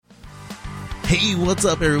Hey, what's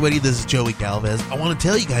up, everybody? This is Joey Galvez. I want to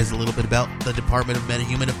tell you guys a little bit about the Department of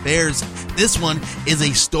Metahuman Affairs. This one is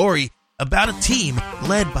a story about a team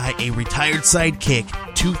led by a retired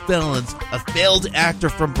sidekick, 2 felons, a failed actor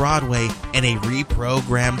from Broadway, and a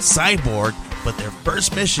reprogrammed cyborg. But their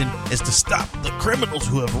first mission is to stop the criminals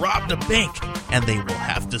who have robbed a bank, and they will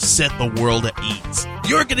have to set the world at ease.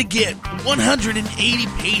 You're going to get 180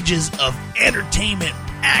 pages of entertainment,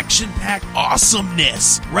 action-packed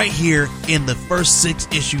awesomeness right here in the first 6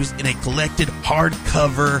 issues in a collected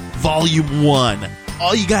hardcover volume 1.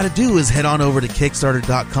 All you got to do is head on over to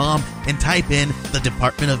Kickstarter.com and type in the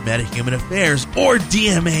Department of Metahuman Affairs or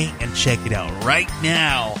DMA and check it out right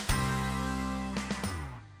now.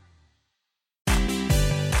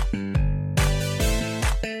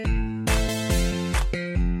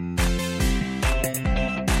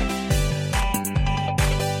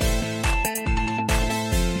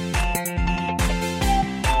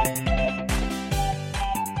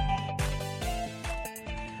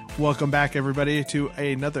 Welcome back, everybody, to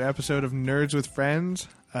another episode of Nerds with Friends.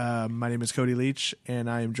 My name is Cody Leach, and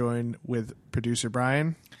I am joined with producer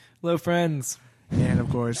Brian. Hello, friends. And, of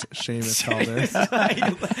course, Seamus Calder.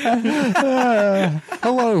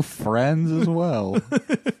 Hello, friends, as well.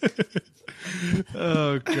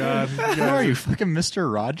 Oh, God. Who are you, fucking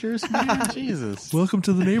Mr. Rogers? Man? Jesus. Welcome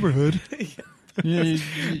to the neighborhood. You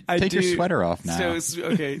take your sweater off now. So,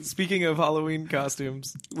 okay, speaking of Halloween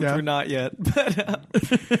costumes, which Yeah. we're not yet, but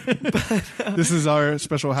This is our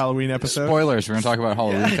special Halloween episode. Spoilers, we're going to talk about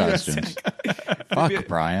Halloween costumes. Fuck,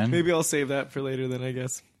 Brian. maybe I'll save that for later then, I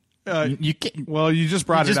guess. You can't, Well, you just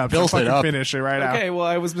brought You it just up. built so it fucking up. finish it right now. Okay, well,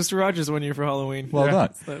 I was Mr. Rogers one year for Halloween. well Yeah.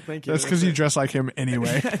 done. So, thank you. That's because you dress like him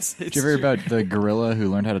anyway. Did you ever hear about the gorilla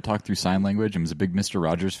who learned how to talk through sign language and was a big Mr.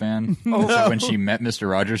 Rogers fan? So when she met Mr.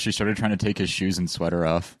 Rogers, she started trying to take his shoes and sweater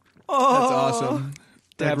off. That's awesome. To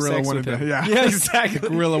That have gorilla sex wanted with to, him. yeah. Yeah, exactly. The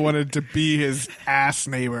gorilla wanted to be his ass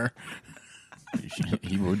neighbor.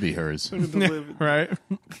 He would be hers. Right?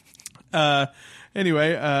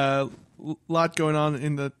 Anyway, lot going on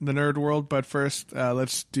in the nerd world, but first,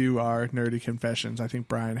 let's do our nerdy confessions. I think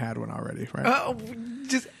Brian had one already, right?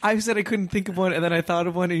 I said I couldn't think of one, and then I thought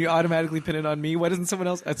of one, and you automatically pin it on me. Why doesn't someone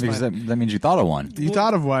else? That's Because fine. that means you thought of one. You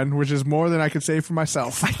thought of one, which is more than I could say for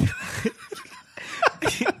myself.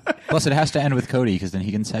 Plus, it has to end with Cody because then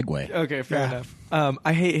he can segue. Okay, fair Yeah. enough.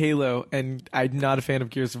 I hate Halo, and I'm not a fan of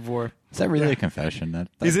Gears of War. Is that really a confession? That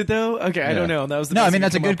Is it though? Okay, I don't know. That was the no, I best mean you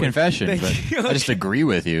that's a could good come up with. confession, Thank but you. I just agree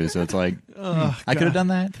with you. So it's like I could have done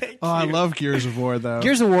that. Oh, I love Gears of War, though.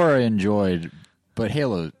 Gears of War I enjoyed, but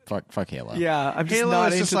Halo, fuck Halo. Yeah, I'm just Halo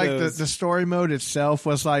not is just into like those. the story mode itself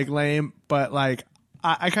was like lame, but like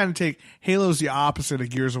I kind of take Halo's the opposite of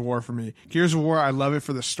Gears of War for me. Gears of War, I love it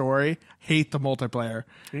for the story, hate the multiplayer.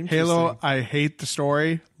 Halo, I hate the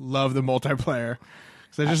story, love the multiplayer.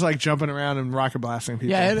 So they're just like jumping around and rocket blasting people.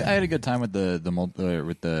 Yeah, I had a good time with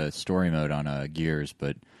the story mode on Gears,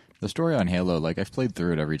 but the story on Halo, like I've played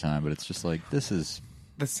through it every time, but it's just like this is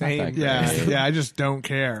the same. that great. Yeah, I just don't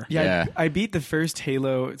care. Yeah, Yeah. I beat the first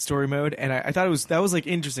Halo story mode, and I thought that was like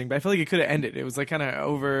interesting, but I feel like it could have ended. It was like kind of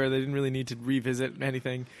over. They didn't really need to revisit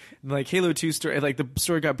anything. And, like Halo 2 story, like the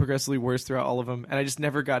story got progressively worse throughout all of them, and I just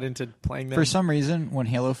never got into playing them. For some reason, when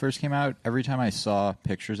Halo first came out, every time I saw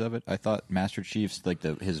pictures of it, I thought Master Chief's like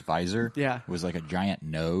his visor was like a giant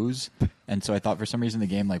nose, and so I thought for some reason the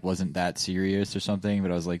game like wasn't that serious or something.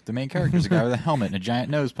 But I was like, the main character's a guy with a helmet and a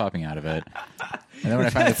giant nose popping out of it. And then when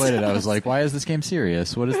I finally played it, I was like, why is this game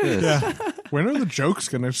serious? What is this? Yeah. When are the jokes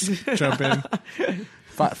going to jump in?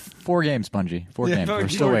 4 games, Bungie. 4 games. We're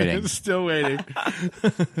still waiting. Still waiting.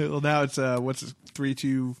 Well, now it's what's it,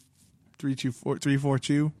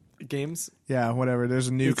 342? games. Yeah, whatever. There's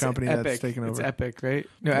a new It's company Epic. that's taken over. It's Epic, right?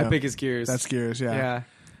 No, Yeah. Epic is Gears. That's Gears. Yeah.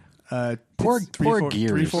 yeah. Poor It's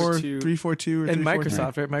Gears. 342 or And 343.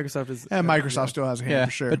 Microsoft, right? Microsoft is. Yeah, Microsoft still has a hand Yeah,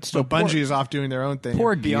 for sure. but still Bungie poor- is off doing their own thing.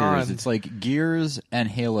 Poor Beyond. Gears. It's like Gears and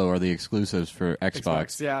Halo are the exclusives for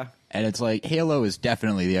Xbox. Yeah. And it's like Halo is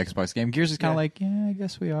definitely the Xbox game. Gears is kind of Yeah. like, yeah, I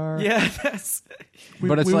guess we are. Yeah. That's. we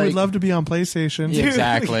but it's we like- would love to be on PlayStation. Yeah,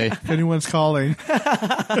 exactly. If anyone's calling.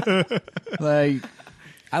 Like,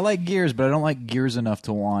 I like Gears, but I don't like Gears enough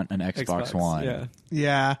to want an Xbox One. Yeah.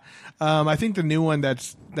 Yeah. I think the new one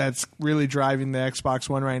that's really driving the Xbox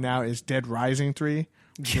One right now is Dead Rising 3.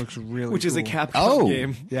 Which looks really Which is a cool. Capcom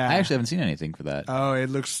game. Yeah. I actually haven't seen anything for that. Oh, it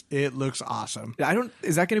looks awesome. I don't.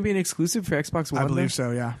 Is that going to be an exclusive for Xbox One? I believe though?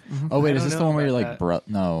 so, yeah. Mhm. Oh, wait, I is don't this the know one where you're about like,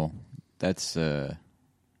 no, that's, you're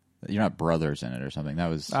not brothers in it or something. That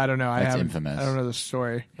was, I don't know. That's I haven't- infamous. I don't know the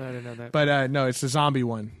story. I don't know that. But no, it's the zombie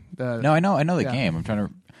one. No, I know the Yeah. game. I'm trying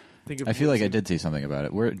to, Think of I feel like I what's did see something about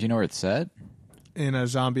it. Where, do you know where it's set? in a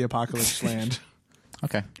zombie apocalypse land.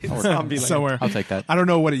 Okay. Zombie land. Somewhere. I'll take that. I don't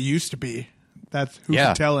know what it used to be. That's who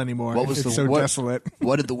can tell anymore. What was it's the, so what, desolate.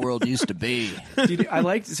 What did the world used to be? Dude,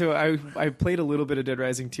 I played a little bit of Dead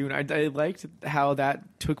Rising 2, and I liked how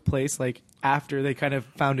that took place like after they kind of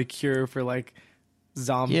found a cure for like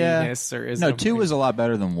zombiness or ism. No, 2 was a lot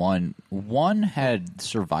better than 1. 1 had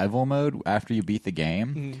survival mode after you beat the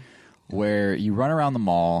game. Where you run around the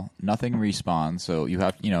mall, nothing respawns, so you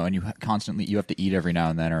have, and you constantly you have to eat every now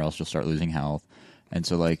and then, or else you'll start losing health. And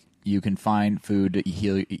so, like, you can find food to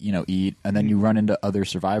heal, eat, and then you run into other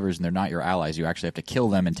survivors, and they're not your allies. You actually have to kill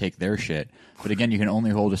them and take their shit. But again, you can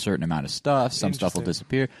only hold a certain amount of stuff. Some stuff will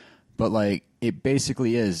disappear. But, like, it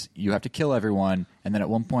basically is you have to kill everyone, and then at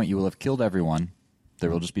one point you will have killed everyone. There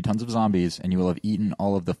will just be tons of zombies, and you will have eaten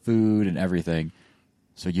all of the food and everything.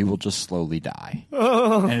 So you will just slowly die.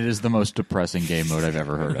 And it is the most depressing game mode I've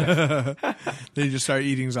ever heard of. They just start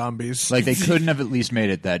eating zombies. Like, they couldn't have at least made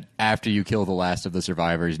it that after you kill the last of the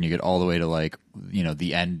survivors and you get all the way to, like,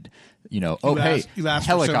 the end, you last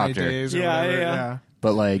helicopter. For so many days or whatever.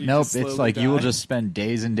 But, like, nope, it's like die. you will just spend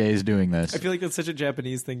days and days doing this. I feel like that's such a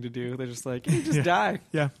Japanese thing to do. They're just like, you just die.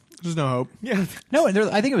 Yeah. There's no hope. Yeah. No, and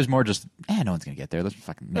I think it was more just, no one's going to get there. Let's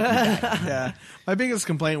fucking make me die. Yeah. My biggest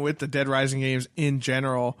complaint with the Dead Rising games in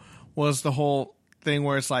general was the whole thing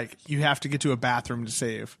where it's like you have to get to a bathroom to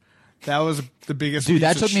save. That was the biggest. Dude,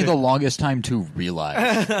 that piece of took me shit. the longest time to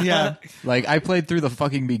realize. Yeah. Like, I played through the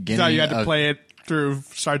fucking beginning. So you had to play it through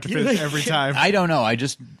start to finish every time. I don't know. I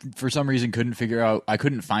just, for some reason, couldn't figure out. I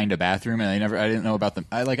couldn't find a bathroom, and I didn't know about them.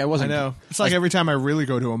 I wasn't. I know. It's like every time I really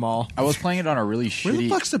go to a mall. I was playing it on a really shitty. Where the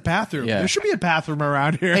fuck's the bathroom? Yeah. There should be a bathroom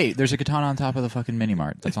around here. Hey, there's a katana on top of the fucking mini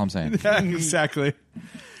mart. That's all I'm saying. Yeah, exactly.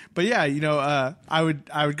 But yeah, I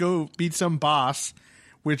would go beat some boss,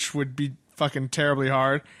 which would be fucking terribly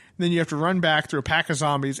hard. And then you have to run back through a pack of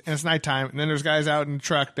zombies, and it's nighttime. And then there's guys out in the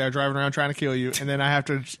truck that are driving around trying to kill you. And then I have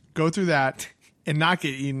to go through that and not get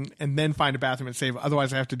eaten, and then find a bathroom and save.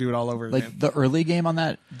 Otherwise, I have to do it all over again. Like, the early game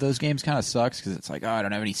on those games kind of sucks because it's like, I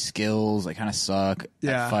don't have any skills. I kind of suck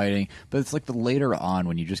at fighting. But it's like the later on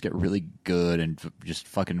when you just get really good and just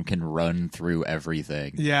fucking can run through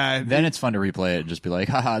everything. Yeah. Then it's fun to replay it and just be like,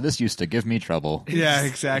 haha, this used to give me trouble. Yeah,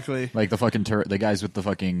 exactly. Like the fucking the guys with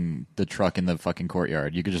the truck in the fucking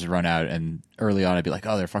courtyard. You could just run out, and early on I'd be like,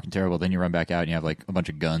 oh, they're fucking terrible. Then you run back out and you have like a bunch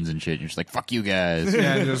of guns and shit. And you're just like, fuck you guys.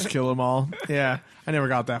 Yeah, just kill them all. Yeah. I never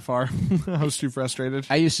got that far. I was too frustrated.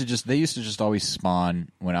 They used to just always spawn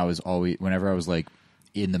whenever I was like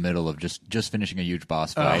in the middle of just finishing a huge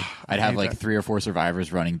boss fight. I'd have like 3 or 4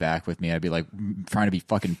 survivors running back with me. I'd be like trying to be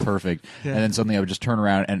fucking perfect. And then suddenly I would just turn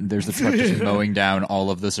around and there's the truck just mowing down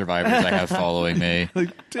all of the survivors I have following me.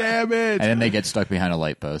 Like, damn it. And then they get stuck behind a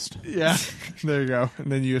light post. Yeah. There you go. And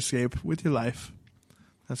then you escape with your life.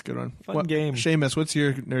 That's a good one. Fun game. Seamus, what's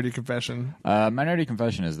your nerdy confession? My nerdy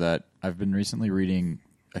confession is that I've been recently reading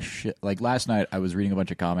a shit. Like last night, I was reading a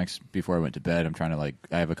bunch of comics before I went to bed. I'm trying to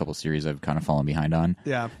I have a couple series I've kind of fallen behind on.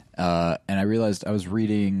 Yeah. And I realized I was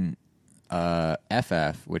reading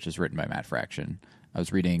FF, which is written by Matt Fraction. I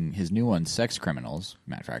was reading his new one, Sex Criminals,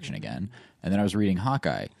 Matt Fraction again. And then I was reading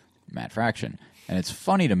Hawkeye, Matt Fraction. And it's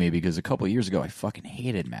funny to me because a couple of years ago I fucking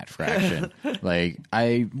hated Matt Fraction.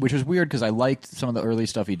 Which was weird because I liked some of the early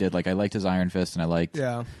stuff he did. Like I liked his Iron Fist, and I liked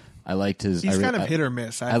his. He's kind of hit or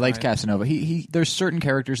miss. I liked Casanova. There's certain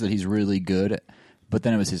characters that he's really good at, but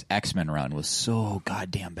then it was his X-Men run was so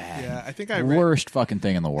goddamn bad. Yeah, I think worst fucking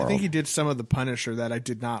thing in the world. I think he did some of the Punisher that I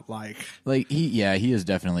did not like. Like he is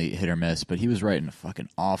definitely hit or miss, but he was writing a fucking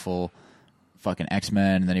awful fucking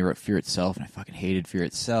X-Men, and then he wrote Fear Itself, and I fucking hated Fear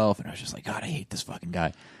Itself, and I was just like, God, I hate this fucking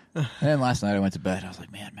guy. And then last night I went to bed, and I was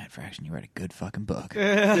like, man, Matt Fraction, you write a good fucking book.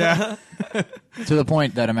 Yeah. To the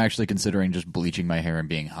point that I'm actually considering just bleaching my hair and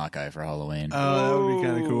being Hawkeye for Halloween. Oh, that would be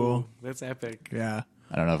kind of cool. That's epic. Yeah.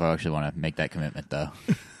 I don't know if I actually want to make that commitment, though.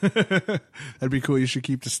 That'd be cool. You should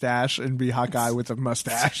keep the stash and be Hawkeye with a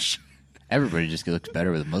mustache. Everybody just looks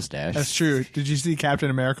better with a mustache. That's true. Did you see Captain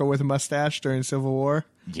America with a mustache during Civil War?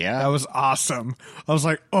 Yeah. That was awesome. I was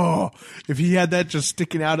like, oh, if he had that just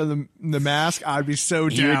sticking out of the mask, I'd be so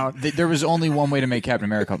down. There was only one way to make Captain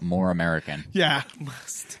America more American. Yeah.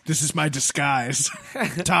 This is my disguise.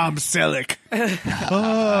 Tom Selleck.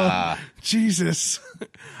 Oh, Jesus.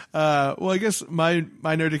 Well, I guess my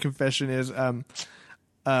nerdy confession is...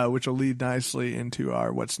 which will lead nicely into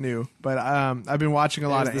our what's new. But I've been watching a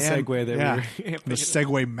lot of the segue that we were the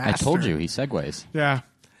segue master. I told you he segues. Yeah.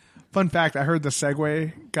 Fun fact: I heard the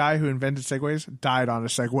Segway guy who invented Segways died on a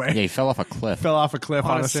Segway. Yeah, he fell off a cliff. Fell off a cliff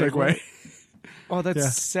on a Segway. Oh,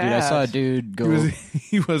 that's sad. Dude, I saw a dude go.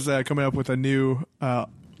 He was coming up with a new,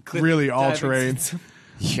 really all-terrain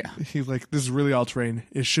Yeah. He's like, this is really all terrain.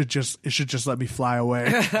 It should just let me fly away.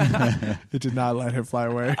 It did not let him fly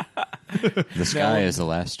away. The sky is the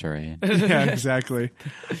last terrain. Yeah, exactly.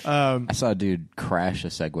 I saw a dude crash a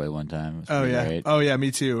Segway one time. It was pretty great. Oh yeah,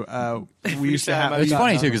 me too. We used to have. It's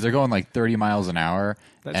funny too because they're going like 30 miles an hour,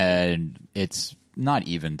 and it's not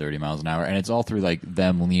even 30 miles an hour, and it's all through like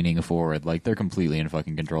them leaning forward, like they're completely in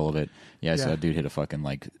fucking control of it. Yeah, so that dude hit a fucking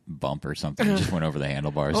like bump or something, and just went over the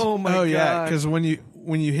handlebars. Oh my god! Yeah, because when you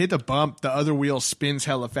hit the bump, the other wheel spins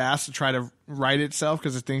hella fast to try to right itself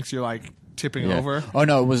because it thinks you're like tipping over. Oh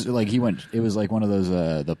no, it was like it was like one of those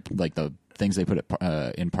the things they put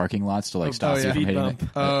in parking lots to like stop you from hitting it.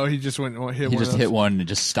 Oh, he just went hit. He one just of those. hit one and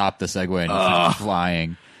just stopped the Segway and was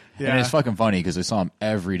flying. Yeah. And it's fucking funny because I saw him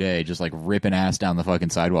every day just like ripping ass down the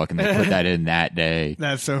fucking sidewalk, and they put that in that day.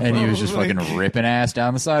 That's so And funny. he was just fucking ripping ass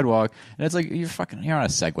down the sidewalk. And it's like, you're on a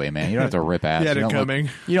Segway, man. You don't have to rip ass. He had you it don't coming.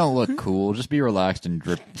 You don't look cool. Just be relaxed and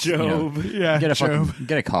drip. Job. Yeah, Get a Job. fucking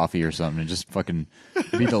get a coffee or something and just fucking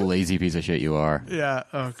be the lazy piece of shit you are. Yeah.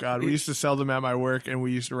 Oh god, we used to sell them at my work, and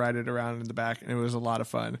we used to ride it around in the back, and it was a lot of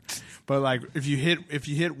fun. But like, if you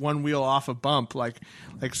hit one wheel off a bump, like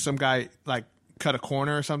some guy like cut a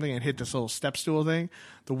corner or something and hit this little step stool thing,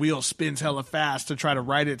 the wheel spins hella fast to try to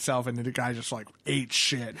right itself, and the guy just like ate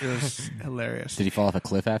shit. It was hilarious. Did he fall off a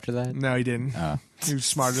cliff after that? No, he didn't. He was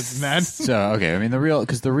smarter than that. So okay, I mean the real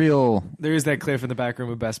there is that cliff in the back room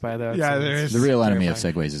of Best Buy though. Yeah, there is. the real enemy of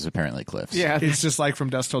Segways is apparently cliffs. Yeah, It's just like From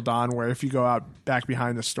Dusk Till Dawn, where if you go out back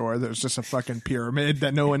behind the store, there's just a fucking pyramid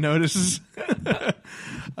that no one notices.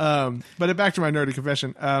 But back to my nerdy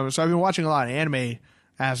confession. So I've been watching a lot of anime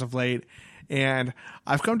as of late, and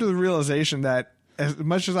I've come to the realization that as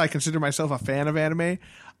much as I consider myself a fan of anime,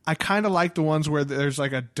 I kind of like the ones where there's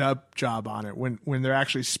like a dub job on it when they're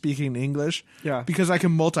actually speaking English. Yeah. Because I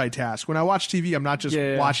can multitask. When I watch TV, I'm not just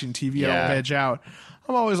watching TV. I don't veg out.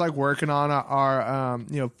 I'm always like working on our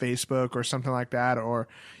Facebook or something like that, or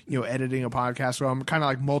editing a podcast. So I'm kind of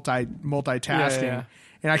like multitasking, Yeah.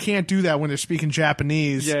 and I can't do that when they're speaking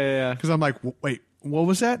Japanese. Yeah. Because I'm like, wait, what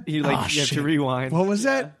was that? You have to rewind. What was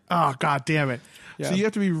that? Oh god damn it! Yeah. So you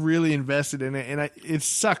have to be really invested in it, and it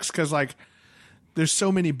sucks because like there's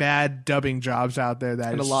so many bad dubbing jobs out there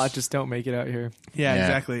that And a lot just don't make it out here. Yeah,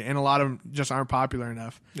 exactly, and a lot of them just aren't popular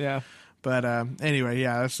enough. Yeah. But anyway,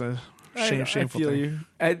 yeah, that's a shameful I feel thing.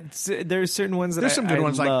 you. There's certain ones that There's some good I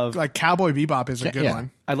ones love. like Cowboy Bebop is a good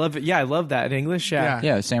one. I love it. Yeah, I love that in English. Yeah.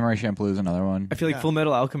 Yeah. Yeah, Samurai Champloo is another one. I feel like Full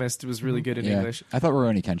Metal Alchemist was really good in English. I thought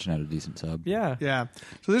Rurouni Kenshin had a decent sub. Yeah. Yeah,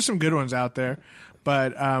 so there's some good ones out there,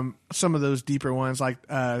 but some of those deeper ones, like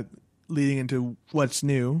leading into what's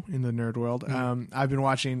new in the nerd world, I've been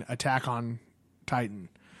watching Attack on Titan,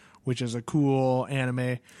 which is a cool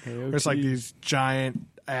anime. There's like these giant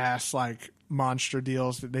ass like monster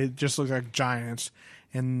deals that they just look like giants,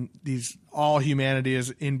 and all humanity is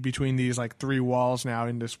in between these like three walls now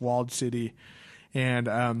in this walled city,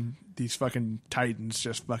 and these fucking titans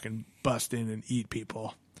just fucking bust in and eat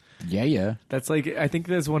people. Yeah. That's like, I think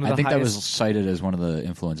that's one of the I think highest. that was cited as one of the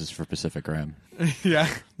influences for Pacific Rim. Yeah,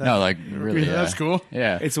 No, like really, that's cool.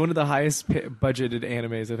 Yeah, It's one of the highest budgeted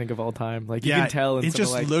animes I think of all time. Like you can tell. In it some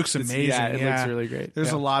just of, like, looks amazing. Yeah, it looks really great.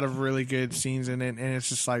 There's Yeah. a lot of really good scenes in it, and it's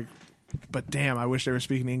just like, but damn, I wish they were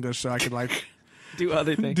speaking English so I could like do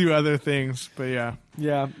other things. do other things. But yeah,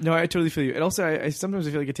 Yeah, no, I totally feel you. And also, I sometimes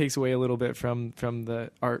I feel like it takes away a little bit from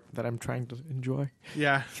the art that I'm trying to enjoy.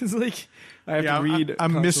 yeah. It's like I have Yeah, to read.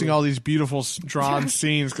 I'm missing constantly. all these beautiful drawn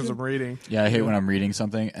scenes because I'm reading. yeah. I hate when I'm reading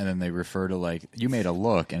something and then they refer to like you made a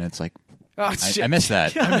look, and it's like Oh, shit. I missed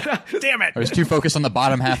that. Damn it! I was too focused on the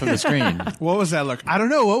bottom half of the screen. What was that look? I don't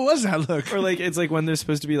know. What was that look? Or like it's like when they're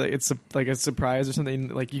supposed to be like it's like a surprise or something.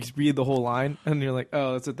 Like you read the whole line and you're like,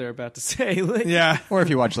 oh, that's what they're about to say. Like, Yeah, Or if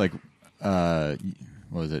you watch like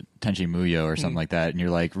what was it, Tenchi Muyo or something like that, and you're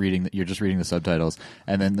like you're just reading the subtitles,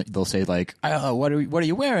 and then they'll say like, oh, what are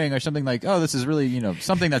you wearing, or something like, oh, this is really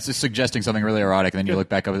something that's just suggesting something really erotic, and then you look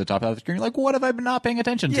back up at the top of the screen, you're like, what have I been not paying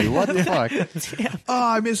attention to? What the fuck? Oh,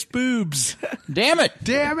 I missed boobs. Damn it!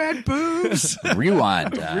 Damn it, boobs.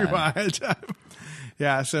 Rewind. time. Rewind time.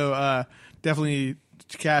 Yeah, so definitely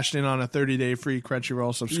cashed in on a 30-day free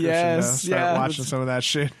Crunchyroll subscription. Yes, Start yeah. watching some of that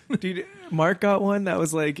shit. dude, Mark got one that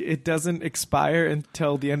was like it doesn't expire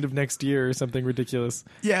until the end of next year or something ridiculous.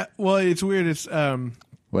 Yeah, well, it's weird. It's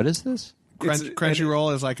What is this?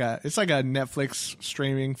 Crunchyroll is like a Netflix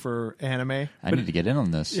streaming for anime. I need to get in on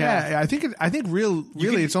this. Yeah, I think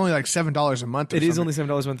really it's only like $7 a month. It is only $7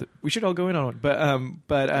 a month. We should all go in on it,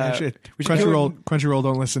 but Shit. we should go in Crunchyroll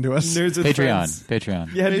don't listen to us. Nerds with Friends.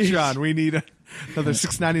 Patreon. Yeah, dude. Patreon, we need another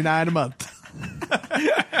 $6.99 a month.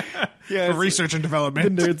 for research and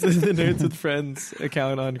development. The Nerds with Friends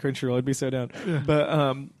account on Crunchyroll. I'd be so down.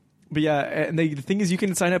 Yeah. But yeah, and the thing is, you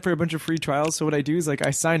can sign up for a bunch of free trials. So what I do is like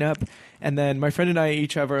I sign up, and then my friend and I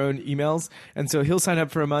each have our own emails, and so he'll sign up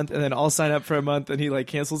for a month, and then I'll sign up for a month, and he like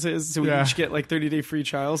cancels his, so we each get like 30-day free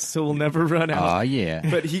trials, so we'll never run out. Oh yeah.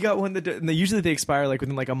 But he got one that and usually they expire like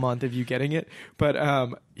within like a month of you getting it, but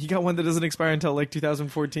he got one that doesn't expire until like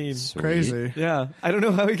 2014. Sweet. Crazy. Yeah, I don't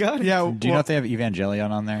know how he got it. Yeah. Do you know if they have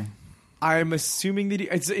Evangelion on there? I'm assuming that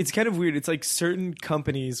it's kind of weird. It's like certain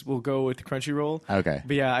companies will go with Crunchyroll. Okay.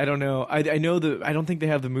 But yeah, I don't know. I know I don't think they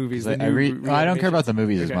have the movies. I don't care about the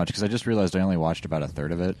movies as much because I just realized I only watched about a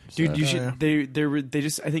third of it. So. Dude, you should. They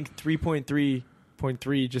just I think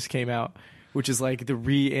 3.3.3 just came out, which is like the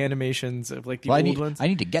reanimations of like the old ones. I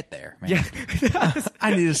need to get there, man. Yeah.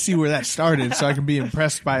 I need to see where that started so I can be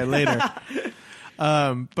impressed by it later.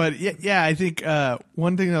 But yeah, I think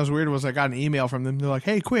one thing that was weird was I got an email from them. They're like,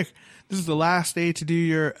 "Hey, quick, this is the last day to do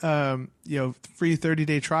your free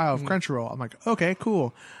 30-day trial of Crunchyroll." I'm like, "Okay,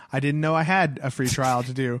 cool." I didn't know I had a free trial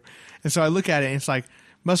to do, and so I look at it and it's like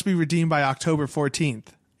must be redeemed by October 14th,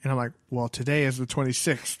 and I'm like, "Well, today is the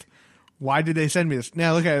 26th. Why did they send me this?"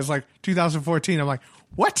 Now look at it, it's like 2014. I'm like,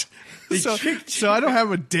 "What?" So I don't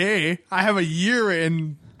have a day. I have a year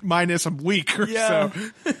in minus a week or so.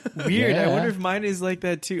 Weird. Yeah. I wonder if mine is like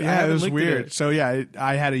that too. Yeah, it was weird. So yeah,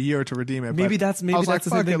 I had a year to redeem it. Maybe that's the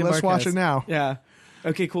same thing. Let's watch it now. Yeah.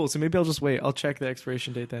 Okay, cool. So maybe I'll just wait. I'll check the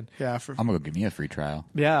expiration date then. Yeah, I'm gonna give me a free trial.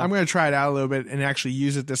 Yeah, I'm gonna try it out a little bit and actually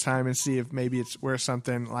use it this time and see if maybe it's worth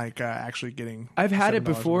something like actually getting. I've had it $7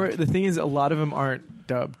 before. a month. The thing is, a lot of them aren't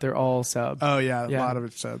dubbed; they're all sub. Oh yeah, a lot of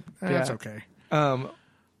it's sub. That's okay.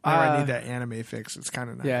 I need that anime fix. It's kind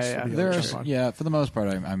of nice. Yeah. For the most part,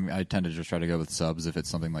 I tend to just try to go with subs if it's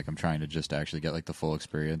something like I'm trying to just actually get like the full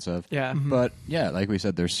experience of. Yeah. But yeah, like we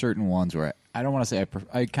said, there's certain ones where I don't want to say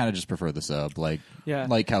I kind of just prefer the sub, like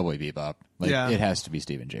Cowboy Bebop. Like it has to be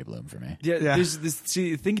Stephen J. Bloom for me. Yeah. There's this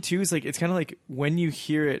the thing too is like it's kind of like when you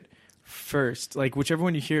hear it first, like whichever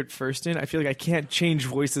one you hear it first in, I feel like I can't change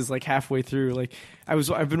voices like halfway through. Like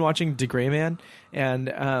I've been watching The Gray Man, and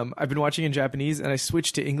I've been watching in Japanese, and I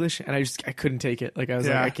switched to English, and I couldn't take it. Like I was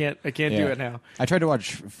like I can't do it now. I tried to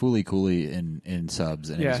watch Fooly Cooly in subs,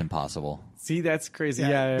 and it was impossible. See, that's crazy.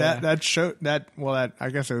 That show that I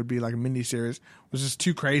guess it would be like a mini series was just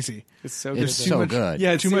too crazy. It's so good. It's so good.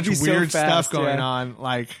 Yeah, too much weird stuff going yeah. on.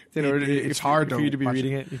 Like in order it's hard for you to be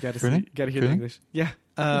reading it. You got to hear the English. Yeah.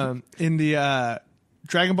 In the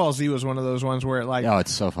Dragon Ball Z was one of those ones where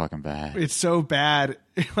it's so fucking bad. It's so bad.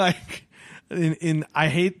 Like I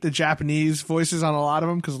hate the Japanese voices on a lot of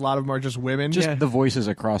them because a lot of them are just women. Just the voices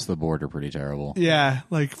across the board are pretty terrible. Yeah,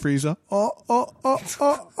 like Frieza.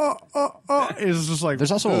 It's just like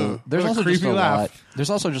there's also just a laugh. lot. There's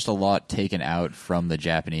also just a lot taken out from the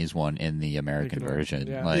Japanese one in the American version.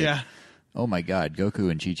 Yeah. Oh my God, Goku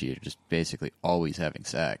and Chi-Chi are just basically always having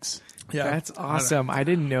sex. Yeah, that's awesome. I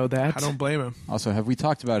didn't know that. I don't blame him. Also, have we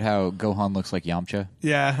talked about how Gohan looks like Yamcha?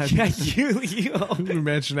 Yeah, you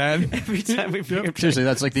mention that every time we bring up. Seriously,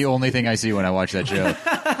 that's like the only thing I see when I watch that show.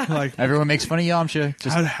 Like everyone makes fun of Yamcha.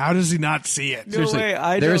 Just, how does he not see it? No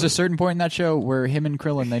way. There is a certain point in that show where him and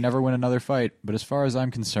Krillin they never win another fight. But as far as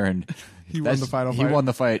I'm concerned, he won the final fight. He won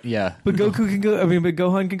the fight. Yeah, but Goku can go. But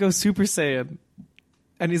Gohan can go Super Saiyan,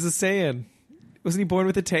 and he's a Saiyan. Wasn't he born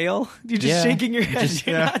with a tail? You're just shaking your head.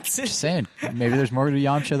 Just saying. Maybe there's more to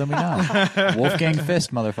Yamcha than we know. Wolfgang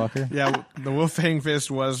Fist, motherfucker. Yeah, the Wolfgang Fist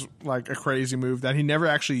was like a crazy move that he never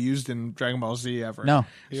actually used in Dragon Ball Z ever. No.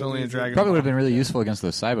 He's only in Dragon Probably Ball. would have been really useful against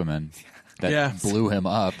those Cybermen that blew him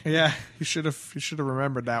up. Yeah, you should have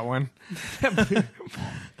remembered that one.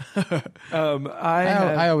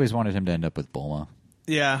 I always wanted him to end up with Bulma.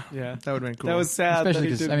 Yeah, that would have been cool. That was sad. Especially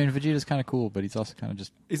because, Vegeta's kind of cool, but he's also kind of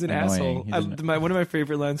just he's an annoying. asshole. One of my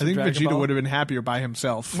favorite lines I from think Dragon Vegeta Ball, would have been happier by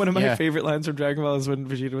himself. One of my favorite lines from Dragon Ball is when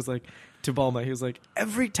Vegeta was like, to Bulma, he was like,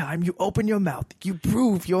 every time you open your mouth, you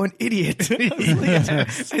prove you're an idiot. I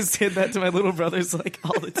said that to my little brothers like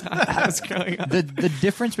all the time when I was growing up. The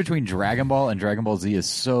difference between Dragon Ball and Dragon Ball Z is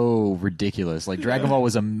so ridiculous. Like, Dragon Ball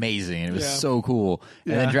was amazing. It was so cool.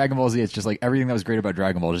 And then Dragon Ball Z, it's just like everything that was great about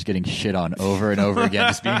Dragon Ball just getting shit on over and over again,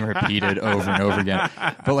 just being repeated over and over again.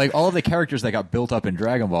 But, like, all of the characters that got built up in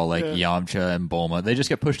Dragon Ball, like Yamcha and Bulma, they just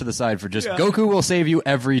get pushed to the side for just Goku will save you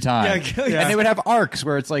every time. And they would have arcs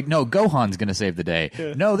where it's like, no, Gohan's going to save the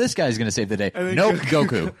day. No, this guy's going to save the day. Nope,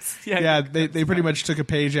 Goku. They pretty much took a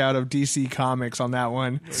page out of DC Comics on that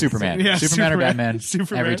one. Superman or Batman.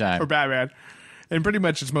 Superman every time. or Batman. And pretty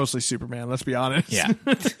much it's mostly Superman, let's be honest. Yeah.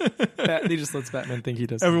 He just lets Batman think he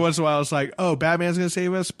does. Every once in a while it's like, oh, Batman's going to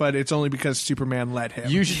save us, but it's only because Superman let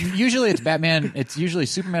him. Usually it's Batman. It's usually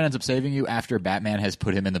Superman ends up saving you after Batman has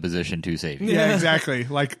put him in the position to save you. Yeah, exactly.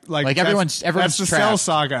 Like everyone's that's the trapped. Cell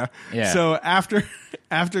saga. Yeah. So after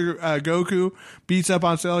Goku beats up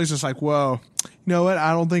on Cell, he's just like, whoa, you know what?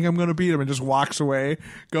 I don't think I'm going to beat him, and just walks away.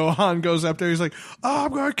 Gohan goes up there. He's like, oh,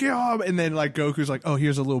 I'm going to kill him. And then like Goku's like, oh,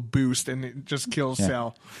 here's a little boost, and it just kills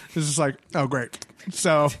Cell. It's just like, oh, great.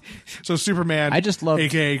 So Superman, I just love,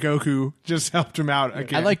 aka Goku, just helped him out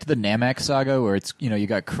again. I liked the Namek saga where it's you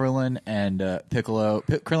got Krillin and Piccolo,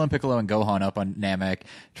 Piccolo and Gohan up on Namek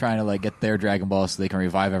trying to like get their Dragon Ball so they can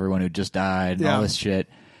revive everyone who just died and all this shit.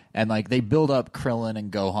 And like they build up Krillin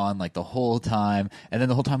and Gohan like the whole time, and then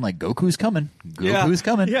the whole time like Goku's coming,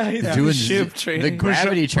 coming, he's doing ship training, the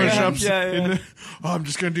gravity training. Push-ups. I'm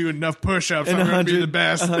just gonna do enough push-ups. I'm gonna be the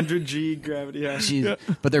best. 100G gravity. Yeah.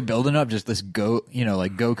 But they're building up just this Gohan,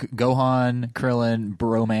 Krillin,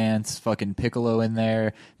 bromance, fucking Piccolo in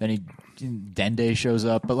there. Then Dende shows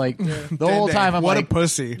up, but like the whole time I'm what like, a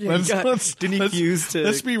pussy. Didn't he fuse to?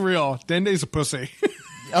 Let's be real. Dende's a pussy.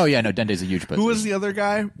 oh yeah, no, Dende's a huge pussy. Who was the other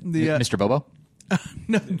guy? Mr. Bobo?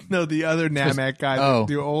 No, the other Namek guy,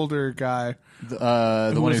 the older guy.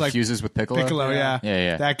 The one who fuses with Piccolo? Piccolo,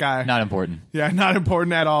 yeah. That guy. Not important. Yeah, not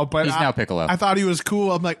important at all. But he's now Piccolo. I thought he was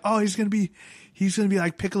cool. I'm like, oh, he's gonna be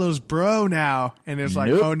like Piccolo's bro now. And it's like,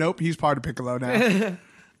 Nope. oh nope, he's part of Piccolo now.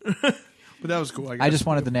 But that was cool. I just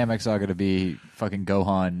wanted the Namek saga to be fucking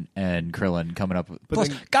Gohan and Krillin coming up with. Plus,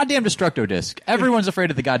 then, goddamn Destructo Disc. Everyone's afraid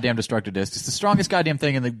of the goddamn Destructo Disc. It's the strongest goddamn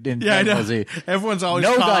thing in Dragon Ball Z. Everyone's always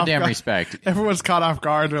no caught goddamn off respect. Everyone's caught off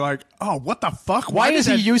guard. They're like, oh, what the fuck? Why is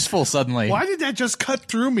he useful suddenly? Why did that just cut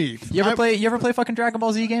through me? You ever play fucking Dragon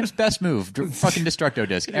Ball Z games? Best move, fucking Destructo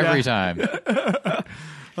Disc every time.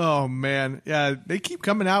 Oh man, yeah, they keep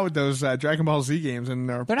coming out with those Dragon Ball Z games, and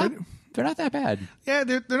they're not that bad. Yeah,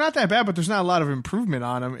 they're not that bad, but there's not a lot of improvement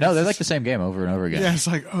on them. No, they're like the same game over and over again. Yeah, it's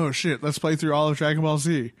like, oh shit, let's play through all of Dragon Ball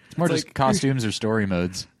Z. It's more just costumes or story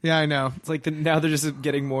modes. Yeah, I know. It's like now they're just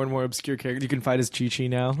getting more and more obscure characters. You can fight as Chi-Chi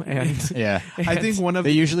now, and yeah, I think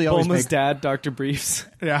they usually always Bulma's dad, Dr. Briefs.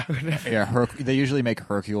 Yeah, they usually make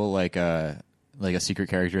Hercule like a secret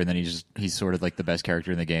character, and then he's sort of like the best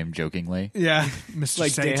character in the game, jokingly. Yeah, Mr.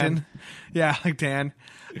 Like Satan. Dan. Yeah, like Dan.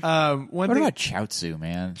 What about Chaozu,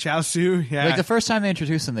 man? Chaozu, yeah. Like the first time they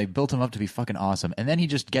introduced him, they built him up to be fucking awesome, and then he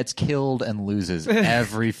just gets killed and loses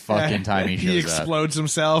every fucking time he shows up. He explodes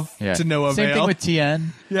himself to no avail. Same thing with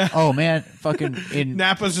Tien. Yeah. Oh man, fucking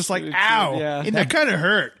Nappa's just like, ow. Yeah. That kind of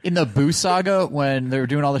hurt. In the Buu saga, when they were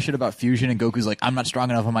doing all the shit about fusion, and Goku's like, I'm not strong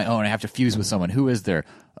enough on my own. I have to fuse with someone. Who is there?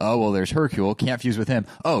 Oh, well, there's Hercule. Can't fuse with him.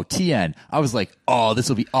 Oh, Tien. I was like, oh, this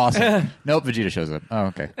will be awesome. Nope, Vegeta shows up. Oh,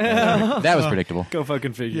 okay. That was predictable. Go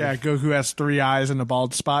fucking figure. Yeah, Goku has 3 eyes and a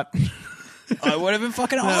bald spot. It would have been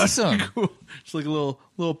fucking awesome. Cool. Just like a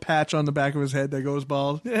little patch on the back of his head that goes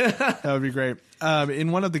bald. That would be great.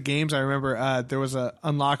 In one of the games, I remember there was a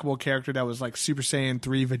unlockable character that was like Super Saiyan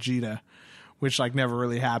 3 Vegeta, which like never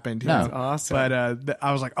really happened. No. That's awesome. But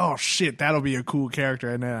I was like, oh shit, that'll be a cool character,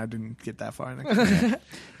 and then I didn't get that far.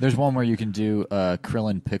 There's one where you can do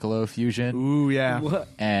Krillin Piccolo fusion. Ooh, yeah. What?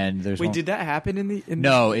 And there's Wait, did that happen in the?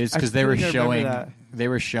 No, it's because they were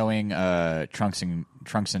showing Trunks and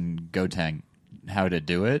Gotenks how to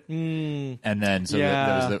do it, and then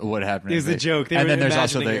there was what happened. It was the joke. They and were then there's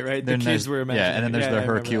also imagining it, right? The kids were imagining. Yeah, and then there's it. the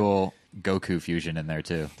Hercule Goku fusion in there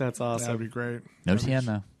too. That's awesome. That'd be great. No Tien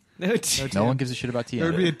though. No one gives a shit about Tien.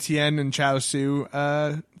 There would be a Tien and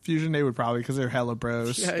Chaozu fusion. They would probably, because they're hella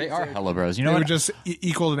bros. Yeah, They are hella bros. You know They what? would just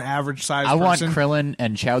equal an average size I want person. Krillin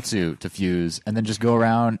and Chaozu to fuse, and then just go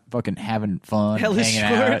around fucking having fun, Hella hanging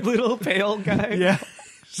short, out. little pale guy. Yeah.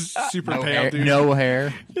 Super No pale, hair, dude. no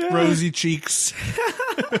hair. Rosy cheeks.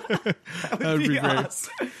 That would be great.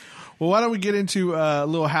 Awesome. Well, why don't we get into a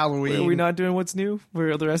little Halloween? Are we not doing what's new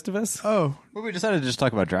for the rest of us? Oh, Well, we decided to just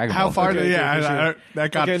talk about Dragon how Ball. far? Okay, Yeah, for sure.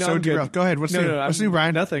 that got Okay, no, so I'm good. derailed. Go ahead. What's new? What's new,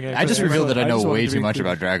 Brian? Nothing. I just revealed that I know just wanted way to too be much included.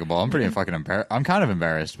 about Dragon Ball. I'm pretty fucking embarrassed. I'm kind of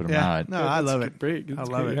embarrassed, but I'm Yeah. not. No, I love it. Great. I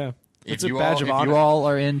love it. Yeah. If It's a you badge all, of honor. If you all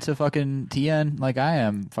are into fucking Tien like I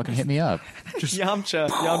am, fucking hit me up. Yamcha.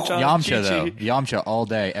 Yamcha though. Chi-Chi. Yamcha all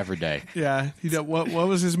day, every day. Yeah. What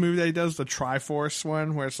was his movie that he does? The Triforce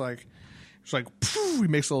one, where it's like poof, he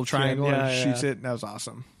makes a little triangle Yeah, and yeah. shoots it, and that was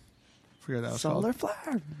awesome. I forget what that was Solar called.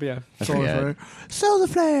 flare. Yeah. Solar flare. Solar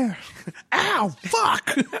flare. Ow!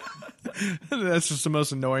 Fuck. That's just the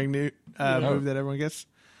most annoying move that everyone gets.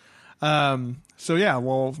 So yeah,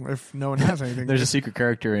 well, if no one has anything, There's a secret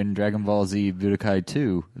character in Dragon Ball Z Budokai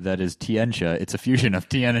 2 that is Tiencha. It's a fusion of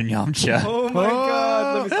Tien and Yamcha. Oh my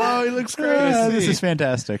god. Let me see. Oh Oh, he looks great. This is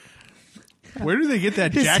fantastic. Where do they get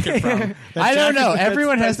that jacket from? I don't know.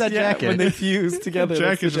 Everyone has that jacket. when they fuse together. The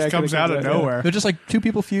jacket just comes out of nowhere. They're just like two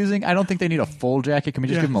people fusing. I don't think they need a full jacket. Can we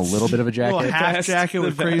just give them a little bit of a jacket? Little half jacket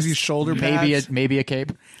with crazy shoulder pads. Maybe a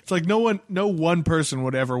cape. It's like no one person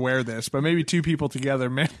would ever wear this, but maybe two people together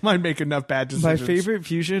might make enough bad decisions. My favorite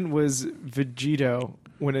fusion was Vegito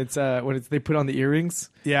when it's they put on the earrings.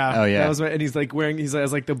 Yeah. Oh yeah. That was and he's like wearing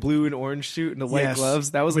has like the blue and orange suit and the white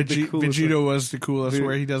gloves. That was like the coolest. Vegito was the coolest,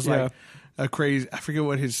 where he does like a crazy. I forget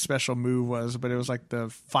what his special move was, but it was like the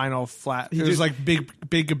final flat. It was like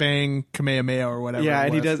big bang Kamehameha or whatever. Yeah, it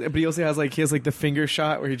and was. he does. But he also has like the finger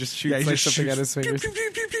shot where he just shoots something out of his fingers. Pew,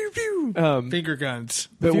 pew, pew, pew, pew. Finger guns.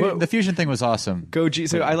 But The fusion thing was awesome. Gogeta.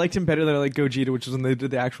 So I liked him better than I liked Gogeta, which is when they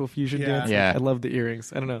did the actual fusion dance. Yeah. I love the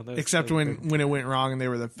earrings. I don't know. Except when it went wrong and they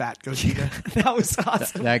were the fat Gogeta. That was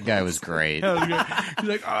awesome. That guy was great. That was good. He's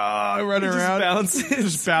like, running around,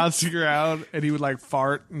 just bouncing around, and he would like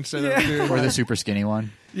fart instead of doing. Or the super skinny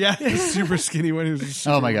one. Yeah, the super skinny one.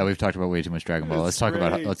 Oh my god, we've talked about way too much Dragon Ball. Let's talk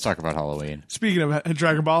about Halloween. Speaking of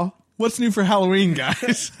Dragon Ball, what's new for Halloween,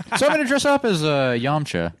 guys? So I'm going to dress up as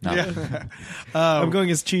Yamcha. No. Yeah. I'm going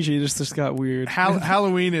as Chi-Chi. Just got weird.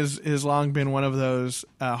 Halloween has long been one of those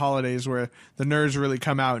holidays where the nerds really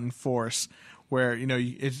come out in force. Where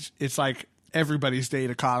it's like everybody's day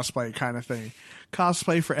to cosplay kind of thing.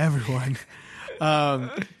 Cosplay for everyone.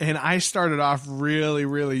 And I started off really,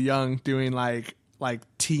 really young doing like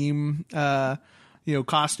team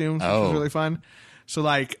costumes, which was really fun. So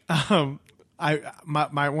like one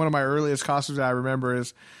of my earliest costumes that I remember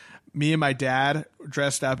is me and my dad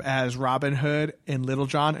dressed up as Robin Hood and Little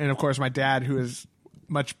John, and of course my dad, who is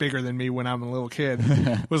much bigger than me when I'm a little kid,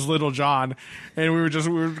 was Little John, and we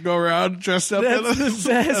would go around dressed up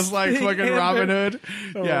as like fucking Robin Hood.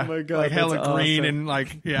 Oh my god, like hella green awesome. and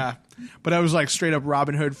like But I was like straight up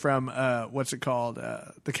Robin Hood from what's it called,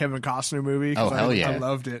 the Kevin Costner movie. Oh hell yeah, I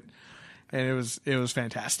loved it, and it was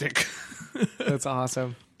fantastic. That's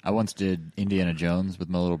awesome. I once did Indiana Jones with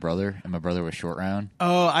my little brother, and my brother was Short Round.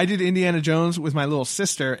 Oh, I did Indiana Jones with my little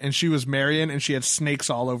sister, and she was Marion, and she had snakes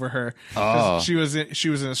all over her. Oh, she was in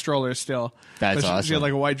a stroller still. That's awesome. She had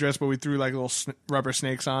like a white dress, but we threw like little rubber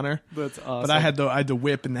snakes on her. That's awesome. But I had the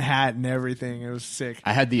whip and the hat and everything. It was sick.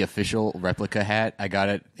 I had the official replica hat. I got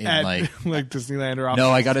it in like Disneyland or no,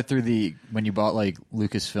 I got it through when you bought like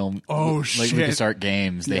Lucasfilm. Oh like shit! LucasArts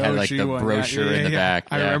games. They had like the brochure in the back.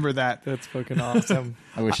 I remember that. That's fucking awesome.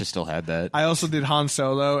 I wish I still had that. I also did Han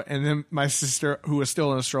Solo, and then my sister, who was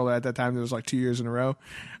still in a stroller at that time, it was like 2 years in a row,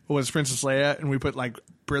 was Princess Leia, and we put like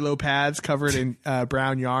Brillo pads covered in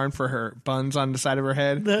brown yarn for her buns on the side of her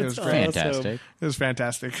head. That's it was great. Fantastic. It was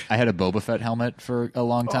fantastic. I had a Boba Fett helmet for a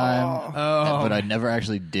long time, but I never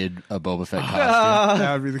actually did a Boba Fett costume.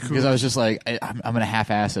 That would be the coolest. Because I was just like, I'm going to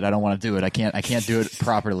half-ass it. I don't want to do it. I can't do it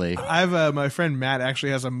properly. I have my friend Matt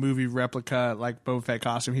actually has a movie replica like Boba Fett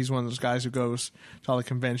costume. He's one of those guys who goes to all the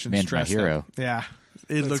conventions. Man's my dressed hero. up. Yeah,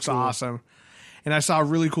 it looks cool. awesome. And I saw a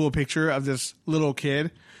really cool picture of this little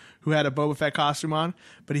kid who had a Boba Fett costume on,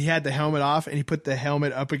 but he had the helmet off, and he put the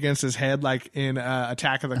helmet up against his head like in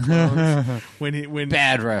Attack of the Clones. when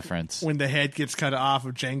Bad reference. when the head gets cut off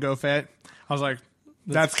of Jango Fett. I was like,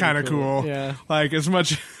 that's kind of cool. Yeah. Like as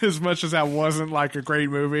much as that wasn't like a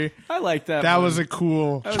great movie, I like that. that one. was a